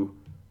value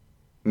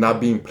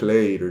not being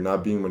played or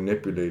not being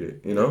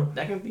manipulated. You know,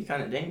 that can be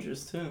kind of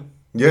dangerous too.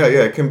 Yeah,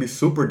 it can be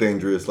super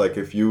dangerous. Like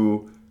if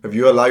you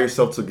allow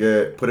yourself to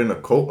get put in a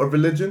cult of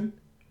religion,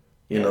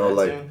 you know,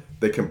 like too.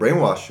 They can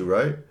brainwash you,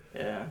 right?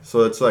 Yeah.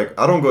 So it's like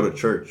I don't go to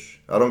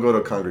church. I don't go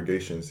to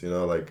congregations. You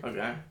know, like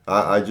okay.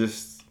 I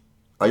used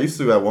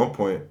to at one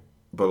point,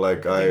 but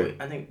like I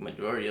think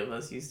majority of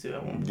us used to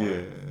at one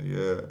point.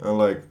 Yeah, and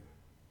like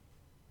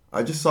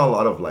I just saw a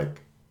lot of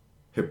like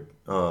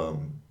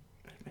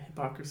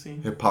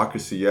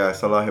Hypocrisy, yeah. I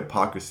saw a lot of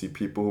hypocrisy.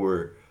 People who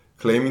were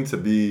claiming to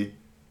be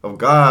of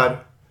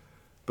God,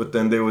 but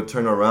then they would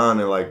turn around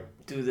and like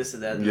do this or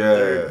that.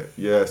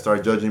 Yeah.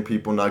 Start judging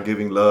people, not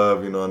giving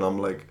love, you know. And I'm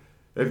like,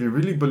 if you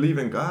really believe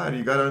in God,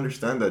 you gotta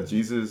understand that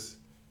Jesus,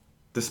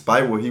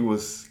 despite what he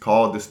was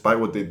called, despite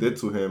what they did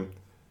to him,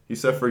 he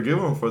said, "Forgive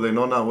them, for they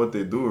know not what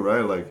they do."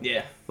 Right? Like,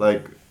 yeah.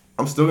 Like,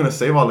 I'm still gonna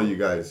save all of you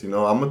guys. You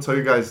know, I'm gonna tell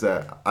you guys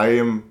that I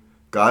am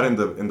God in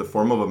the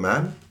form of a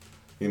man.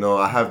 You know,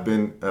 I have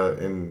been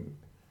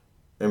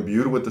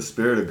imbued with the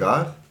Spirit of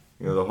God,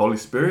 you know, the Holy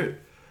Spirit.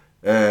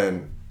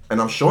 And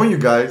I'm showing you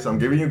guys, I'm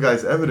giving you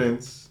guys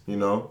evidence, you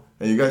know,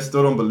 and you guys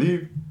still don't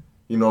believe,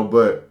 you know,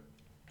 but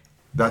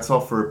that's all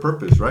for a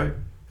purpose, right?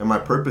 And my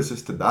purpose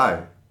is to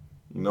die.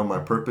 You know, my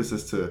purpose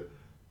is to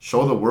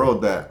show the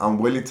world that I'm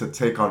willing to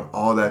take on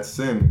all that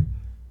sin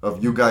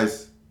of you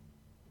guys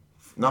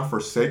not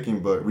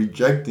forsaking, but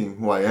rejecting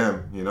who I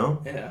am, you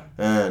know? Yeah.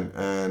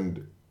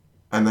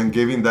 And then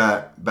giving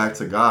that back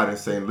to God and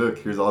saying, look,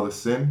 here's all the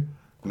sin.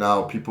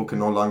 Now people can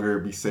no longer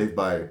be saved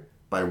by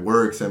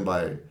works and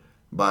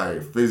by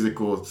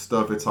physical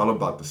stuff. It's all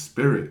about the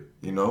spirit,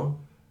 you know?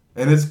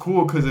 And it's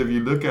cool because if you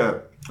look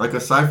at, like,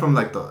 aside from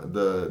like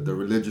the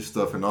religious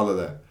stuff and all of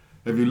that,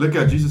 if you look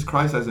at Jesus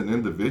Christ as an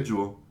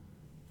individual,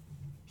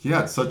 he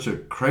had such a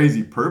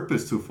crazy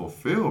purpose to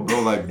fulfill,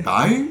 bro. Like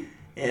dying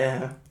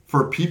yeah.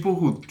 for people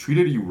who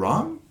treated you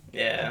wrong.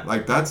 Yeah.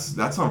 Like that's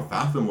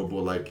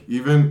unfathomable. Like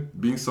even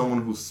being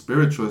someone who's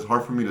spiritual, it's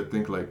hard for me to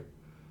think like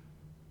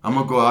I'm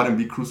gonna go out and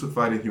be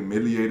crucified and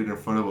humiliated in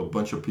front of a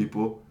bunch of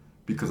people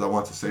because I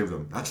want to save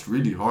them. That's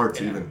really hard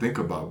to even think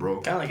about,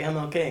 bro. Kind of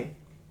like MLK.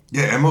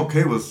 Yeah,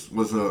 MLK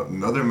was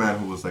another man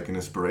who was like an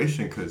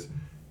inspiration because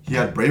he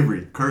had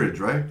bravery, courage,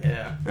 right?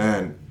 Yeah.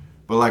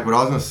 But like what I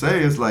was gonna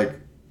say is like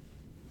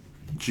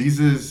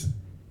Jesus,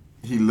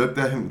 he looked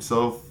at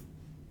himself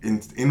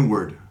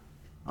inward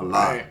a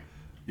lot. Right.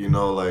 You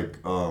know, like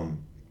one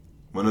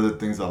of the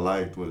things I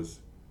liked was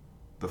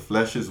the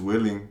flesh is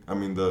willing. I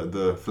mean,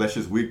 the flesh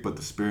is weak, but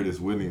the spirit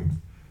is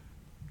willing.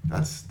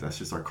 That's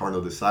just our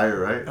carnal desire,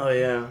 right? Oh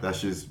yeah.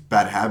 That's just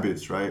bad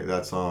habits, right?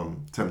 That's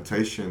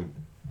temptation.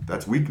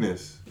 That's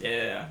weakness.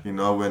 Yeah. You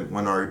know,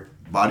 when our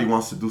body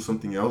wants to do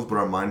something else, but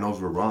our mind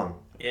knows we're wrong.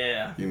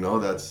 Yeah. You know,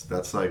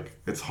 that's like,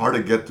 it's hard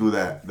to get through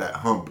that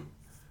hump.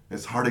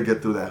 It's hard to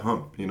get through that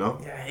hump, you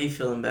know? Yeah, I hate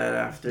feeling bad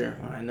after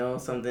when I know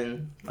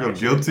something Feel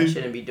guilty? I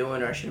shouldn't be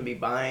doing or I shouldn't be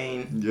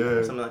buying. Yeah.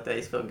 Or something like that. You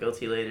just feel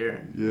guilty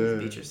later. Yeah. You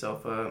just beat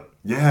yourself up.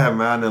 Yeah,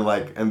 man,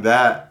 and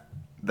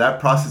that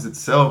process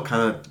itself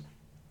kind of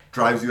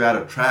drives you out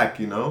of track,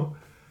 you know?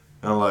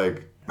 And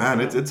like,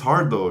 man, it's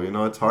hard though, you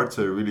know? It's hard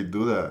to really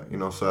do that, you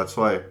know? So that's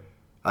why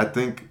I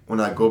think when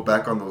I go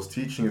back on those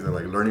teachings and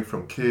like learning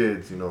from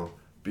kids, you know,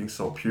 being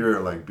so pure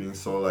and like being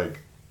so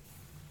like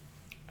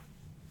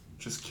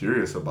just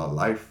curious about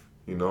life,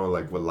 you know,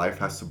 like what life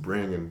has to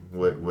bring and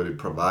what it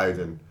provides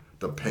and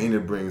the pain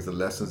it brings, the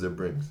lessons it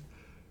brings.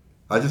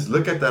 I just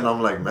look at that and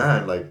I'm like,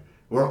 man, like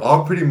we're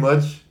all pretty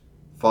much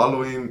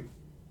following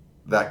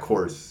that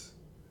course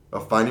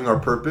of finding our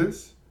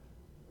purpose,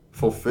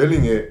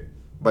 fulfilling it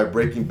by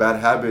breaking bad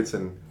habits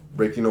and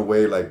breaking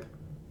away like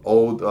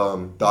old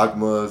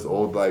dogmas,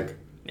 old like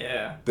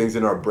things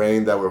in our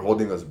brain that were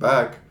holding us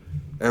back,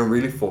 and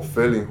really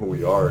fulfilling who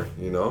we are,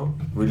 you know,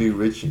 really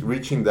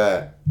reaching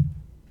that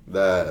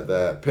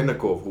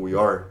pinnacle of who we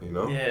are, you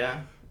know.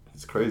 Yeah.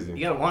 It's crazy. You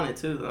gotta want it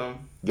too, though.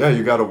 Yeah,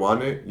 you gotta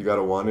want it. You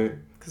gotta want it.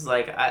 Cause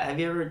like, have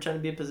you ever tried to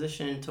be in a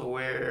position to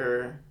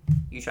where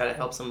you try to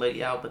help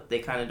somebody out, but they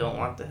kind of don't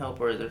want the help,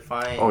 or they're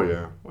fine? Oh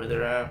yeah. Where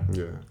they're at.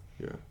 Yeah.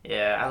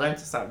 Yeah, I learned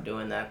to stop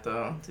doing that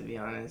though, to be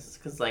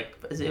honest. Cause like,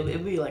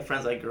 it'd be like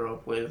friends I grew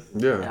up with.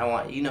 Yeah. And I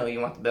want, you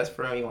want the best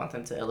for them. You want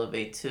them to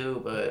elevate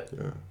too, but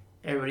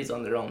everybody's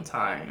on their own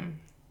time.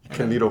 You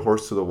can lead a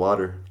horse to the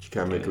water, but you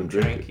can't make them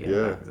drink it.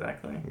 Yeah.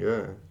 Exactly.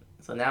 Yeah.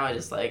 So now I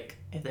just like,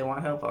 if they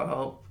want help, I'll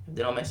help. If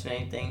they don't mention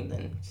anything,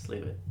 then just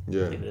leave it.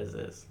 Yeah. Leave it as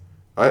is.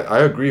 I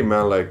agree,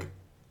 man. Like,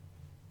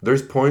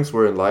 there's points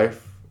where in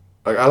life,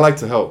 like I like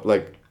to help.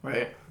 Like,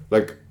 right.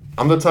 Like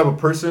I'm the type of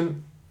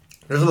person.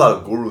 There's a lot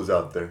of gurus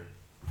out there,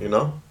 you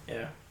know.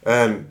 Yeah.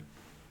 And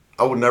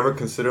I would never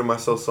consider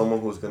myself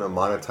someone who's gonna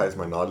monetize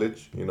my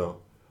knowledge. You know,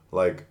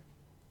 like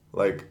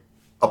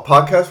a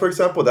podcast, for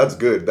example. That's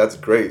good. That's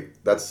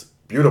great. That's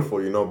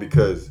beautiful. You know,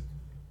 because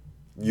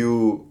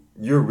you're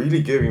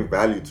really giving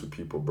value to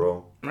people,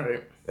 bro.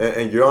 Right.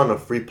 And you're on a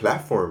free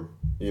platform.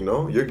 You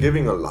know, you're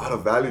giving a lot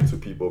of value to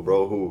people,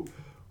 bro,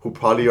 who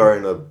probably are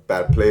in a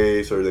bad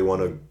place, or they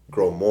want to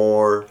grow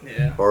more,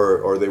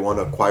 or they want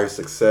to acquire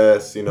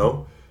success, you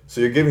know. So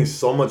you're giving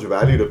so much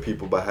value to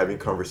people by having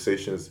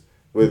conversations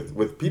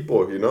with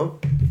people, you know,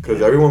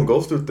 because everyone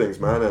goes through things,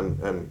 man,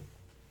 and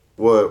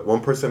what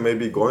one person may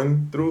be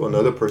going through,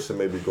 another person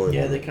may be going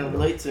through. Yeah, they can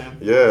relate to.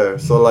 Yeah,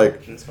 so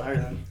like inspire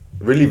them.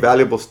 Really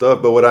valuable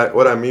stuff. But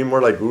what I mean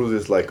more like gurus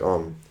is like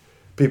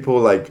people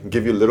like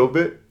give you a little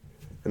bit.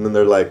 And then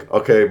they're like,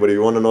 okay, but if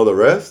you want to know the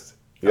rest,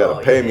 you got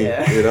to pay me,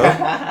 you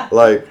know?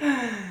 Like,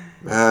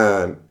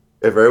 man,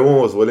 if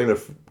everyone was willing to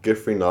get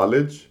free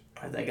knowledge.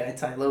 That guy,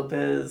 Ty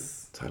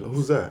Lopez.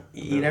 Who's that?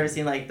 You never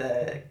seen like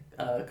the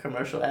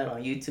commercial ad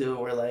on YouTube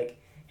where like,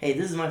 hey,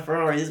 this is my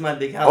Ferrari, this is my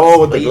big house.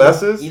 Oh, with the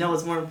glasses? You know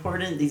what's more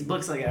important? These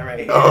books I got right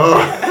here.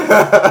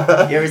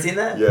 Oh. You ever seen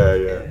that?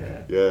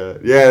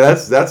 Yeah,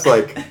 that's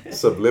like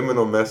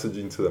subliminal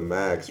messaging to the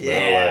max,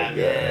 man.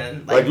 Yeah,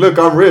 man. Like, look,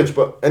 I'm rich,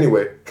 but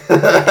anyway.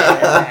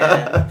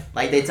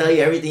 Like, they tell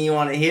you everything you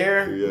want to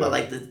hear, but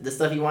like the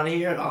stuff you want to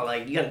hear,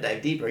 like, you got to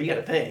dive deeper, you got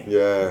to pay.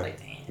 Yeah. Like,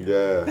 damn.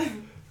 Yeah.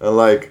 And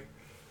like,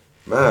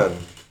 man,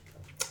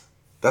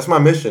 that's my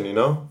mission, you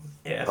know?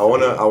 Yeah. I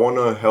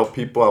wanna help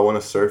people, I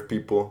wanna serve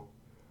people.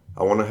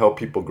 I want to help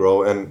people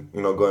grow. And,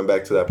 you know, going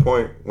back to that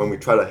point, when we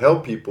try to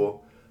help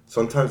people,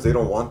 sometimes they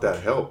don't want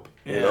that help,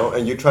 you know,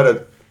 and you try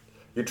to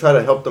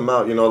help them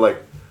out, you know,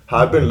 like how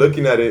I've been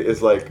looking at it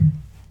is like,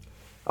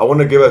 I want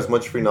to give as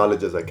much free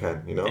knowledge as I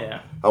can, you know,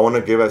 I want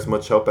to give as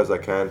much help as I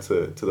can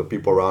to the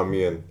people around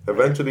me and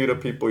eventually the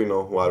people, you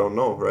know, who I don't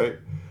know. Right.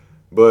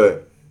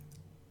 But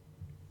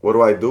what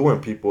do I do when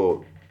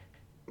people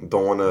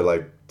don't want to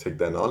like take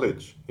that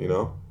knowledge, you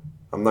know?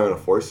 I'm not going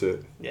to force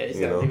it. Yeah, you just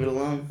got to leave it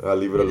alone. I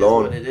leave it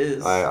alone. Is what it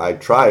is. I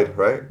tried,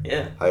 right?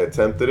 Yeah. I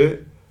attempted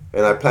it,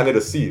 and I planted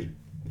a seed.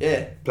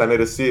 Yeah.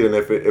 Planted a seed, and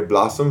if it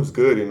blossoms,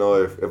 good. You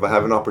know, if I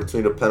have an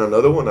opportunity to plant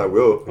another one, I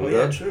will. Oh,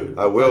 yeah, true.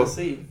 I will.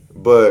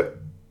 But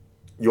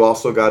you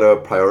also got to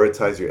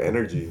prioritize your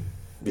energy.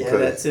 Because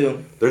that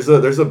too.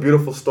 There's a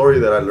beautiful story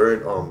that I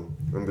learned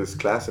in this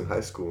class in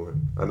high school.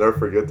 I'll never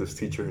forget this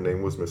teacher. Her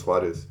name was Miss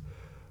Juarez.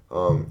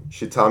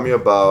 She taught me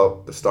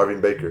about the starving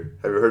baker.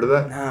 Have you heard of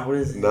that? Nah, what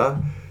is it? Nah.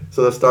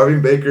 So the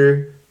starving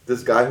baker,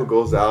 this guy who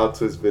goes out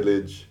to his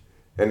village,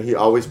 and he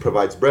always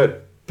provides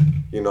bread,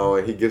 you know,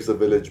 and he gives the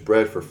village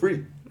bread for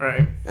free.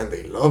 Right. And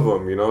they love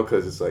him, you know,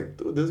 because it's like,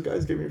 dude, this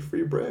guy's giving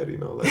free bread, you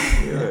know, like,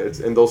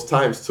 it's in those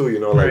times too, you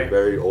know, like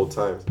very old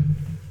times.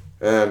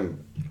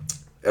 And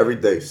every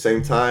day,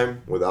 same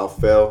time, without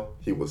fail,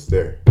 he was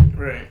there.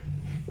 Right.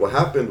 What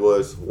happened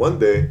was one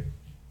day,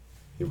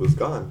 he was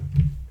gone.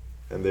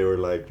 And they were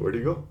like, where'd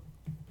he go?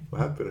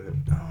 What happened to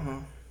him? I don't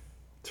know.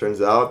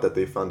 Turns out that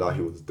they found out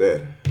he was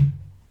dead.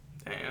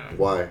 Damn.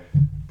 Why?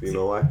 Do you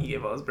know why? He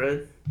gave all his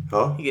bread?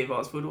 Huh? He gave all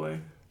his food away?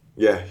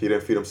 Yeah, he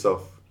didn't feed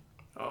himself.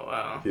 Oh,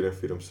 wow. He didn't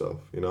feed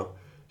himself, you know?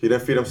 He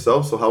didn't feed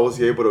himself, so how was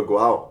he able to go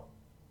out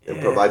and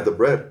provide the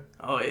bread?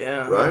 Oh,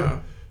 yeah. Right?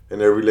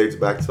 And it relates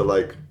back to,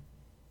 like,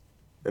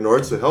 in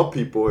order to help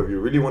people, if you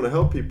really want to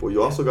help people,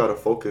 you also got to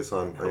focus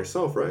on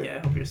yourself, right?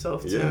 Yeah, help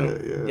yourself, too.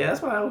 Yeah. Yeah,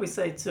 that's what I always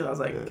say, too. I was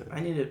like, I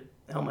need to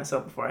help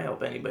myself before I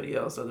help anybody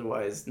else.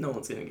 Otherwise, no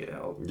one's going to get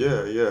help.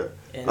 Yeah.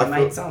 And it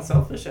might sound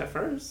selfish at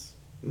first.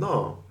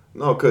 No,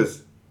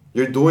 because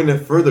you're doing it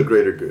for the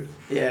greater good.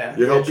 Yeah.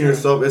 You're helping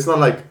yourself. It's not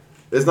like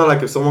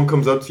if someone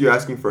comes up to you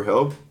asking for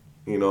help,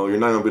 you know, you're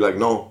not going to be like,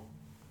 no.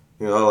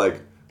 You know,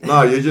 like,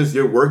 no,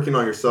 you're working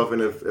on yourself,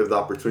 and if the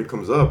opportunity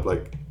comes up,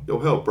 like, you'll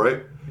help,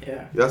 right?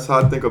 Yeah. That's how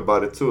I think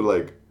about it too.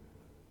 Like,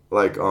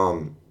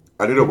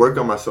 I need to work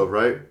on myself,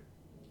 right?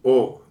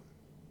 Oh,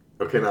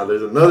 okay. Now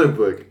there's another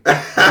book.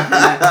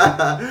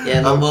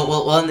 Yeah,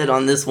 we'll end it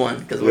on this one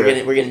because we're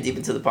getting deep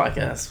into the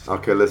podcast.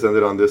 Okay, let's end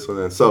it on this one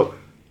then. So,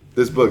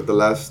 this book, the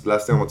last thing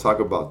I'm gonna talk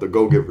about, The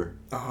Go-Giver.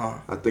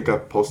 I think I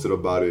posted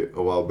about it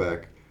a while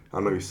back. I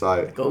don't know if you saw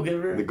it.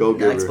 Go-Giver? The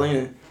Go-Giver. Yeah, explain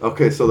it.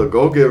 Okay, so The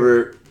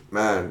Go-Giver,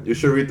 man, you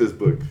should read this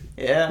book.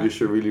 Yeah. You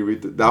should really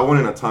read that one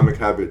in Atomic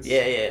Habits.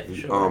 Yeah, for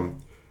sure.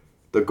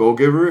 The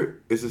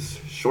Go-Giver is a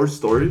short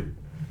story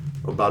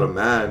about a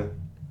man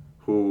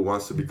who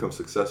wants to become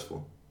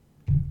successful.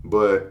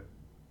 But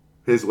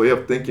his way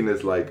of thinking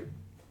is like,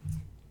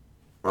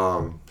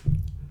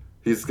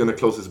 he's going to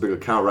close his big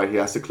account, right? He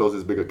has to close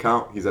his big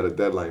account. He's at a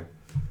deadline.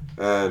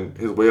 And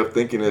his way of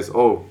thinking is,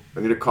 oh,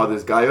 I need to call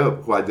this guy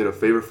up who I did a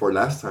favor for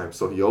last time,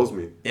 so he owes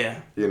me.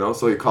 Yeah. You know,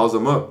 so he calls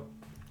him up.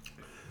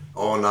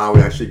 Oh, no,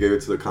 we actually gave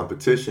it to the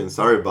competition.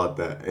 Sorry about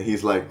that. And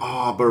he's like,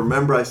 oh, but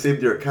remember I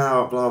saved your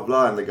account, blah,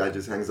 blah. And the guy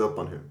just hangs up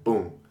on him.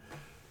 Boom.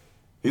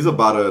 He's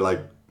about to,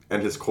 like,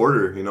 end his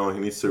quarter, you know, he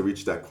needs to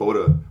reach that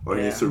quota. Or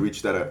he needs to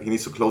reach that, he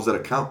needs to close that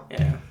account.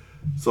 Yeah.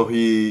 So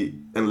he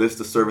enlists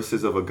the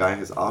services of a guy in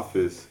his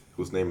office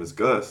whose name is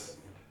Gus.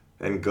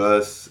 And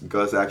Gus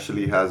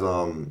actually has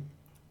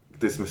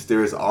this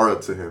mysterious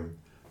aura to him.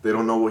 They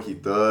don't know what he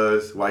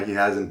does, why he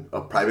has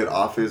a private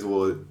office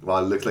while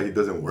it looks like he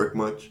doesn't work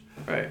much.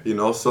 Right. You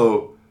know,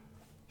 so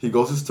he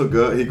goes to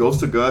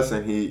Gus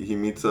and he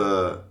meets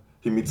a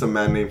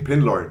man named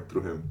Pindar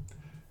through him.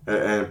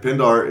 And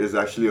Pindar is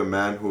actually a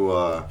man who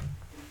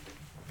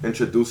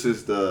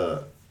introduces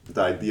the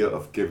idea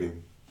of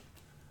giving.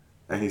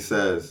 And he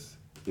says,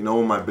 you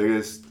know, my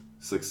biggest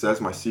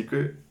success, my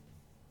secret,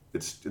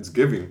 it's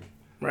giving.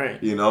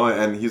 Right. You know,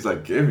 and he's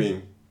like,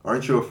 giving?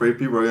 Aren't you afraid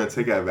people are going to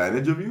take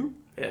advantage of you?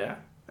 Yeah.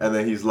 And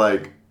then he's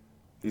like,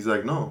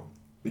 no,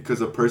 because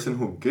a person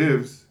who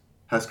gives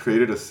has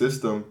created a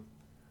system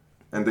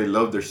and they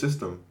love their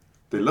system.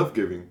 They love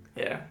giving.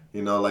 Yeah.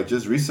 You know, like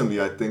just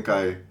recently, I think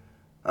I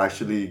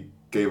actually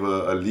gave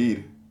a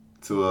lead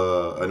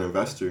to an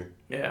investor.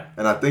 Yeah.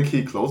 And I think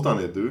he closed on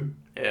it, dude.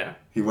 Yeah.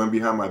 He went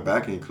behind my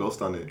back and he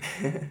closed on it.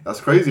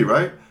 That's crazy,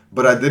 right?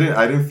 But I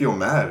didn't feel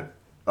mad.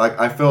 Like,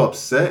 I felt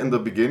upset in the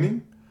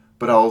beginning,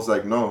 but I was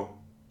like, no,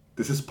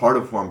 this is part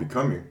of who I'm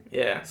becoming.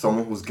 Yeah.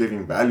 Someone who's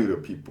giving value to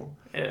people.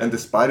 Yeah. And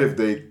despite if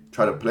they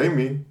try to play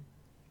me,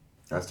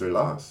 that's their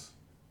loss.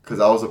 Because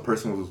I was a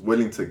person who was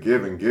willing to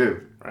give and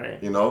give.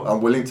 Right. You know,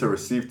 I'm willing to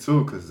receive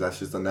too, because that's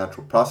just the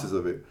natural process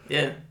of it.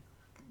 Yeah.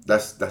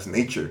 That's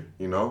nature,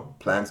 you know?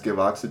 Plants give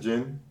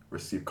oxygen,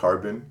 receive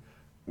carbon.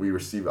 We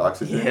receive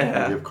oxygen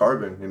and give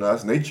carbon. You know,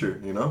 that's nature,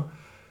 you know?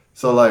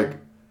 So, like,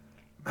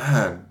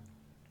 man,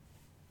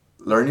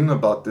 learning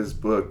about this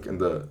book and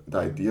the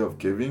idea of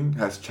giving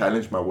has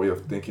challenged my way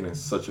of thinking in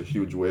such a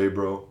huge way,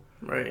 bro.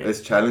 Right.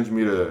 It's challenged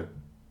me to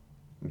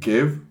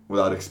give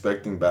without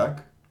expecting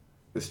back.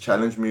 It's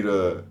challenged me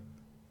to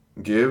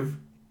give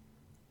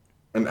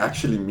and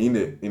actually mean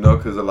it, you know,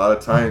 because a lot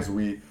of times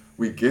we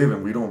give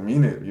and we don't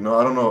mean it, you know.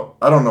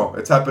 I don't know.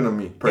 It's happened to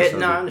me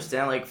personally. Yeah, no, I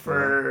understand. Like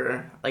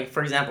for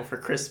example, for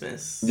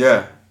Christmas.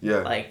 Yeah.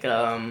 Like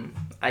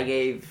I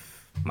gave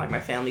my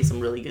family some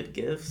really good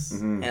gifts,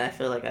 Mm-hmm. and I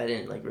feel like I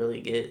didn't like really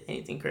get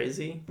anything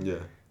crazy. Yeah.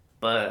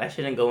 But I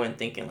shouldn't go in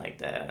thinking like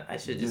that. I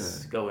should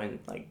just go in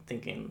like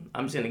thinking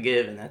I'm just gonna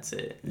give and that's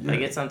it. If I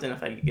get something,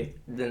 if I get,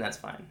 then that's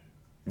fine.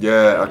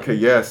 Yeah. Okay.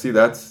 Yeah. See,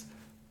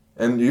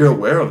 and you're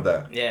aware of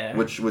that. Yeah.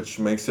 Which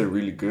makes it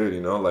really good,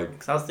 you know, like.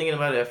 Cause I was thinking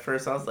about it at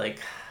first. I was like,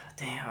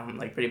 damn, I'm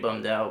like pretty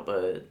bummed out.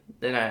 But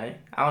then I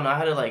don't know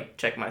how to like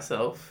check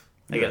myself,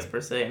 I guess per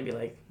se, and be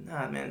like,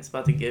 nah, man, it's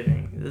about the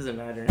giving. It doesn't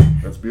matter.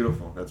 That's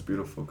beautiful.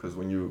 Because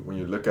when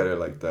you look at it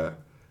like that,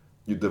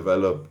 you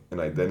develop an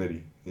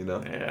identity. You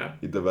know. Yeah.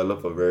 You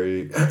develop a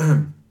very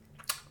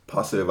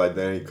positive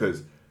identity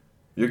because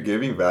you're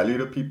giving value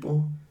to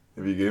people.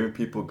 If you're giving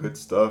people good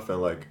stuff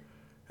and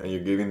you're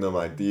giving them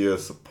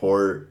ideas,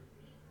 support,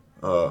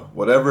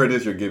 whatever it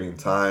is you're giving,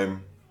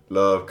 time,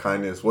 love,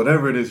 kindness,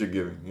 whatever it is you're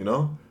giving, you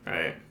know?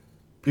 Right.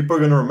 People are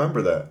going to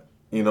remember that,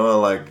 you know?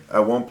 And like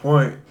at one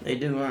point, they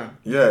do, huh?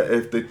 Yeah,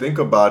 if they think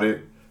about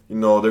it, you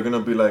know, they're going to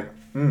be like,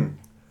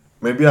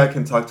 maybe I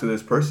can talk to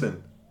this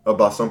person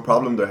about some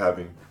problem they're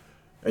having,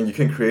 and you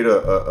can create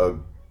a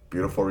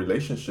beautiful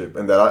relationship,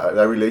 and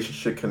that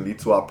relationship can lead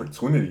to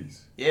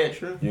opportunities. Yeah,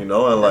 true. You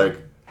know, and like,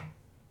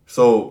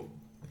 so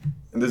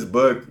in this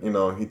book, you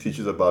know, he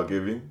teaches about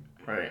giving.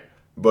 Right.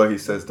 But he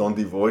says don't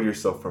devoid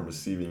yourself from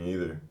receiving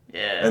either.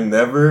 Yeah. And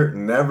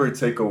never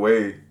take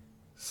away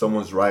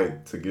someone's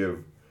right to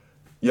give.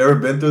 You ever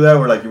been through that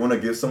where like you want to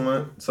give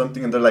someone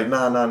something and they're like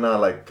nah,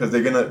 like because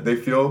they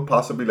feel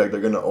possibly like they're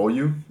gonna owe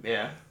you.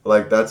 Yeah.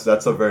 Like that's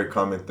a very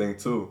common thing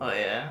too. Oh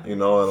yeah. You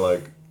know, and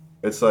like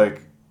it's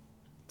like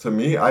to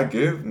me, I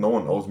give, no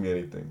one owes me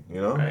anything.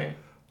 You know. Right.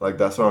 Like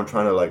that's what I'm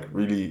trying to like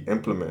really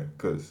implement,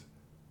 because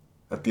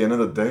at the end of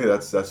the day,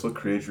 that's what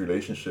creates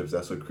relationships.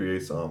 That's what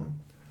creates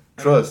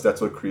trust. That's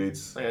what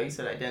creates, like how you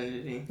said,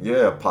 identity.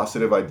 Yeah, a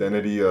positive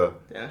identity,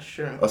 Yeah,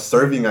 sure. a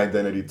serving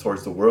identity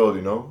towards the world,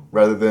 you know,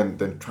 rather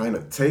than trying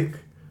to take.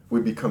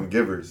 We become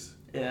givers.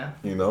 Yeah.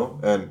 You know,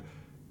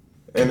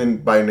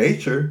 and by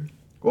nature,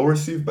 we'll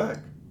receive back.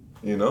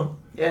 You know.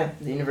 Yeah,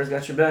 the universe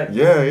got your back.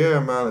 Yeah,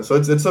 man. So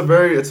it's a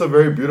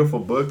very beautiful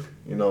book.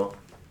 You know,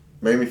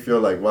 made me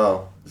feel like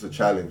wow, it's a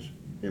challenge.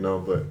 You know,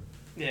 but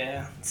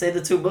yeah. Say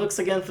the 2 books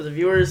again for the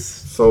viewers.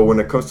 So when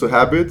it comes to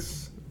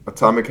habits,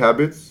 Atomic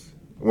Habits.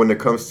 When it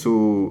comes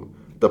to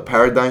the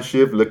paradigm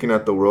shift, looking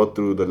at the world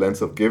through the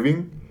lens of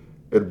giving,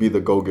 it'd be The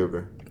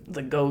Go-Giver.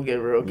 The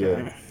Go-Giver,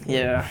 okay.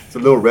 Yeah. It's a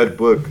little red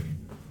book.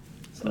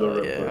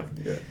 Book.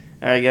 Yeah.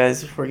 All right,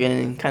 guys, we're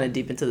getting kind of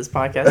deep into this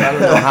podcast. I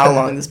don't know how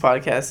long this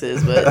podcast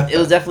is, but it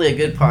was definitely a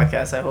good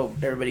podcast. I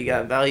hope everybody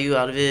got value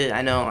out of it.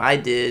 I know I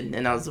did,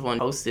 and I was the one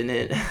hosting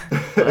it.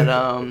 But,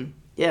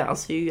 yeah, I'll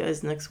see you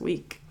guys next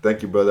week.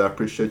 Thank you, brother. I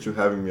appreciate you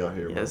having me out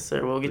here. Yes,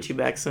 sir. We'll get you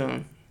back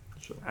soon.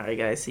 Sure. All right,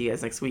 guys. See you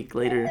guys next week.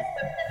 Later.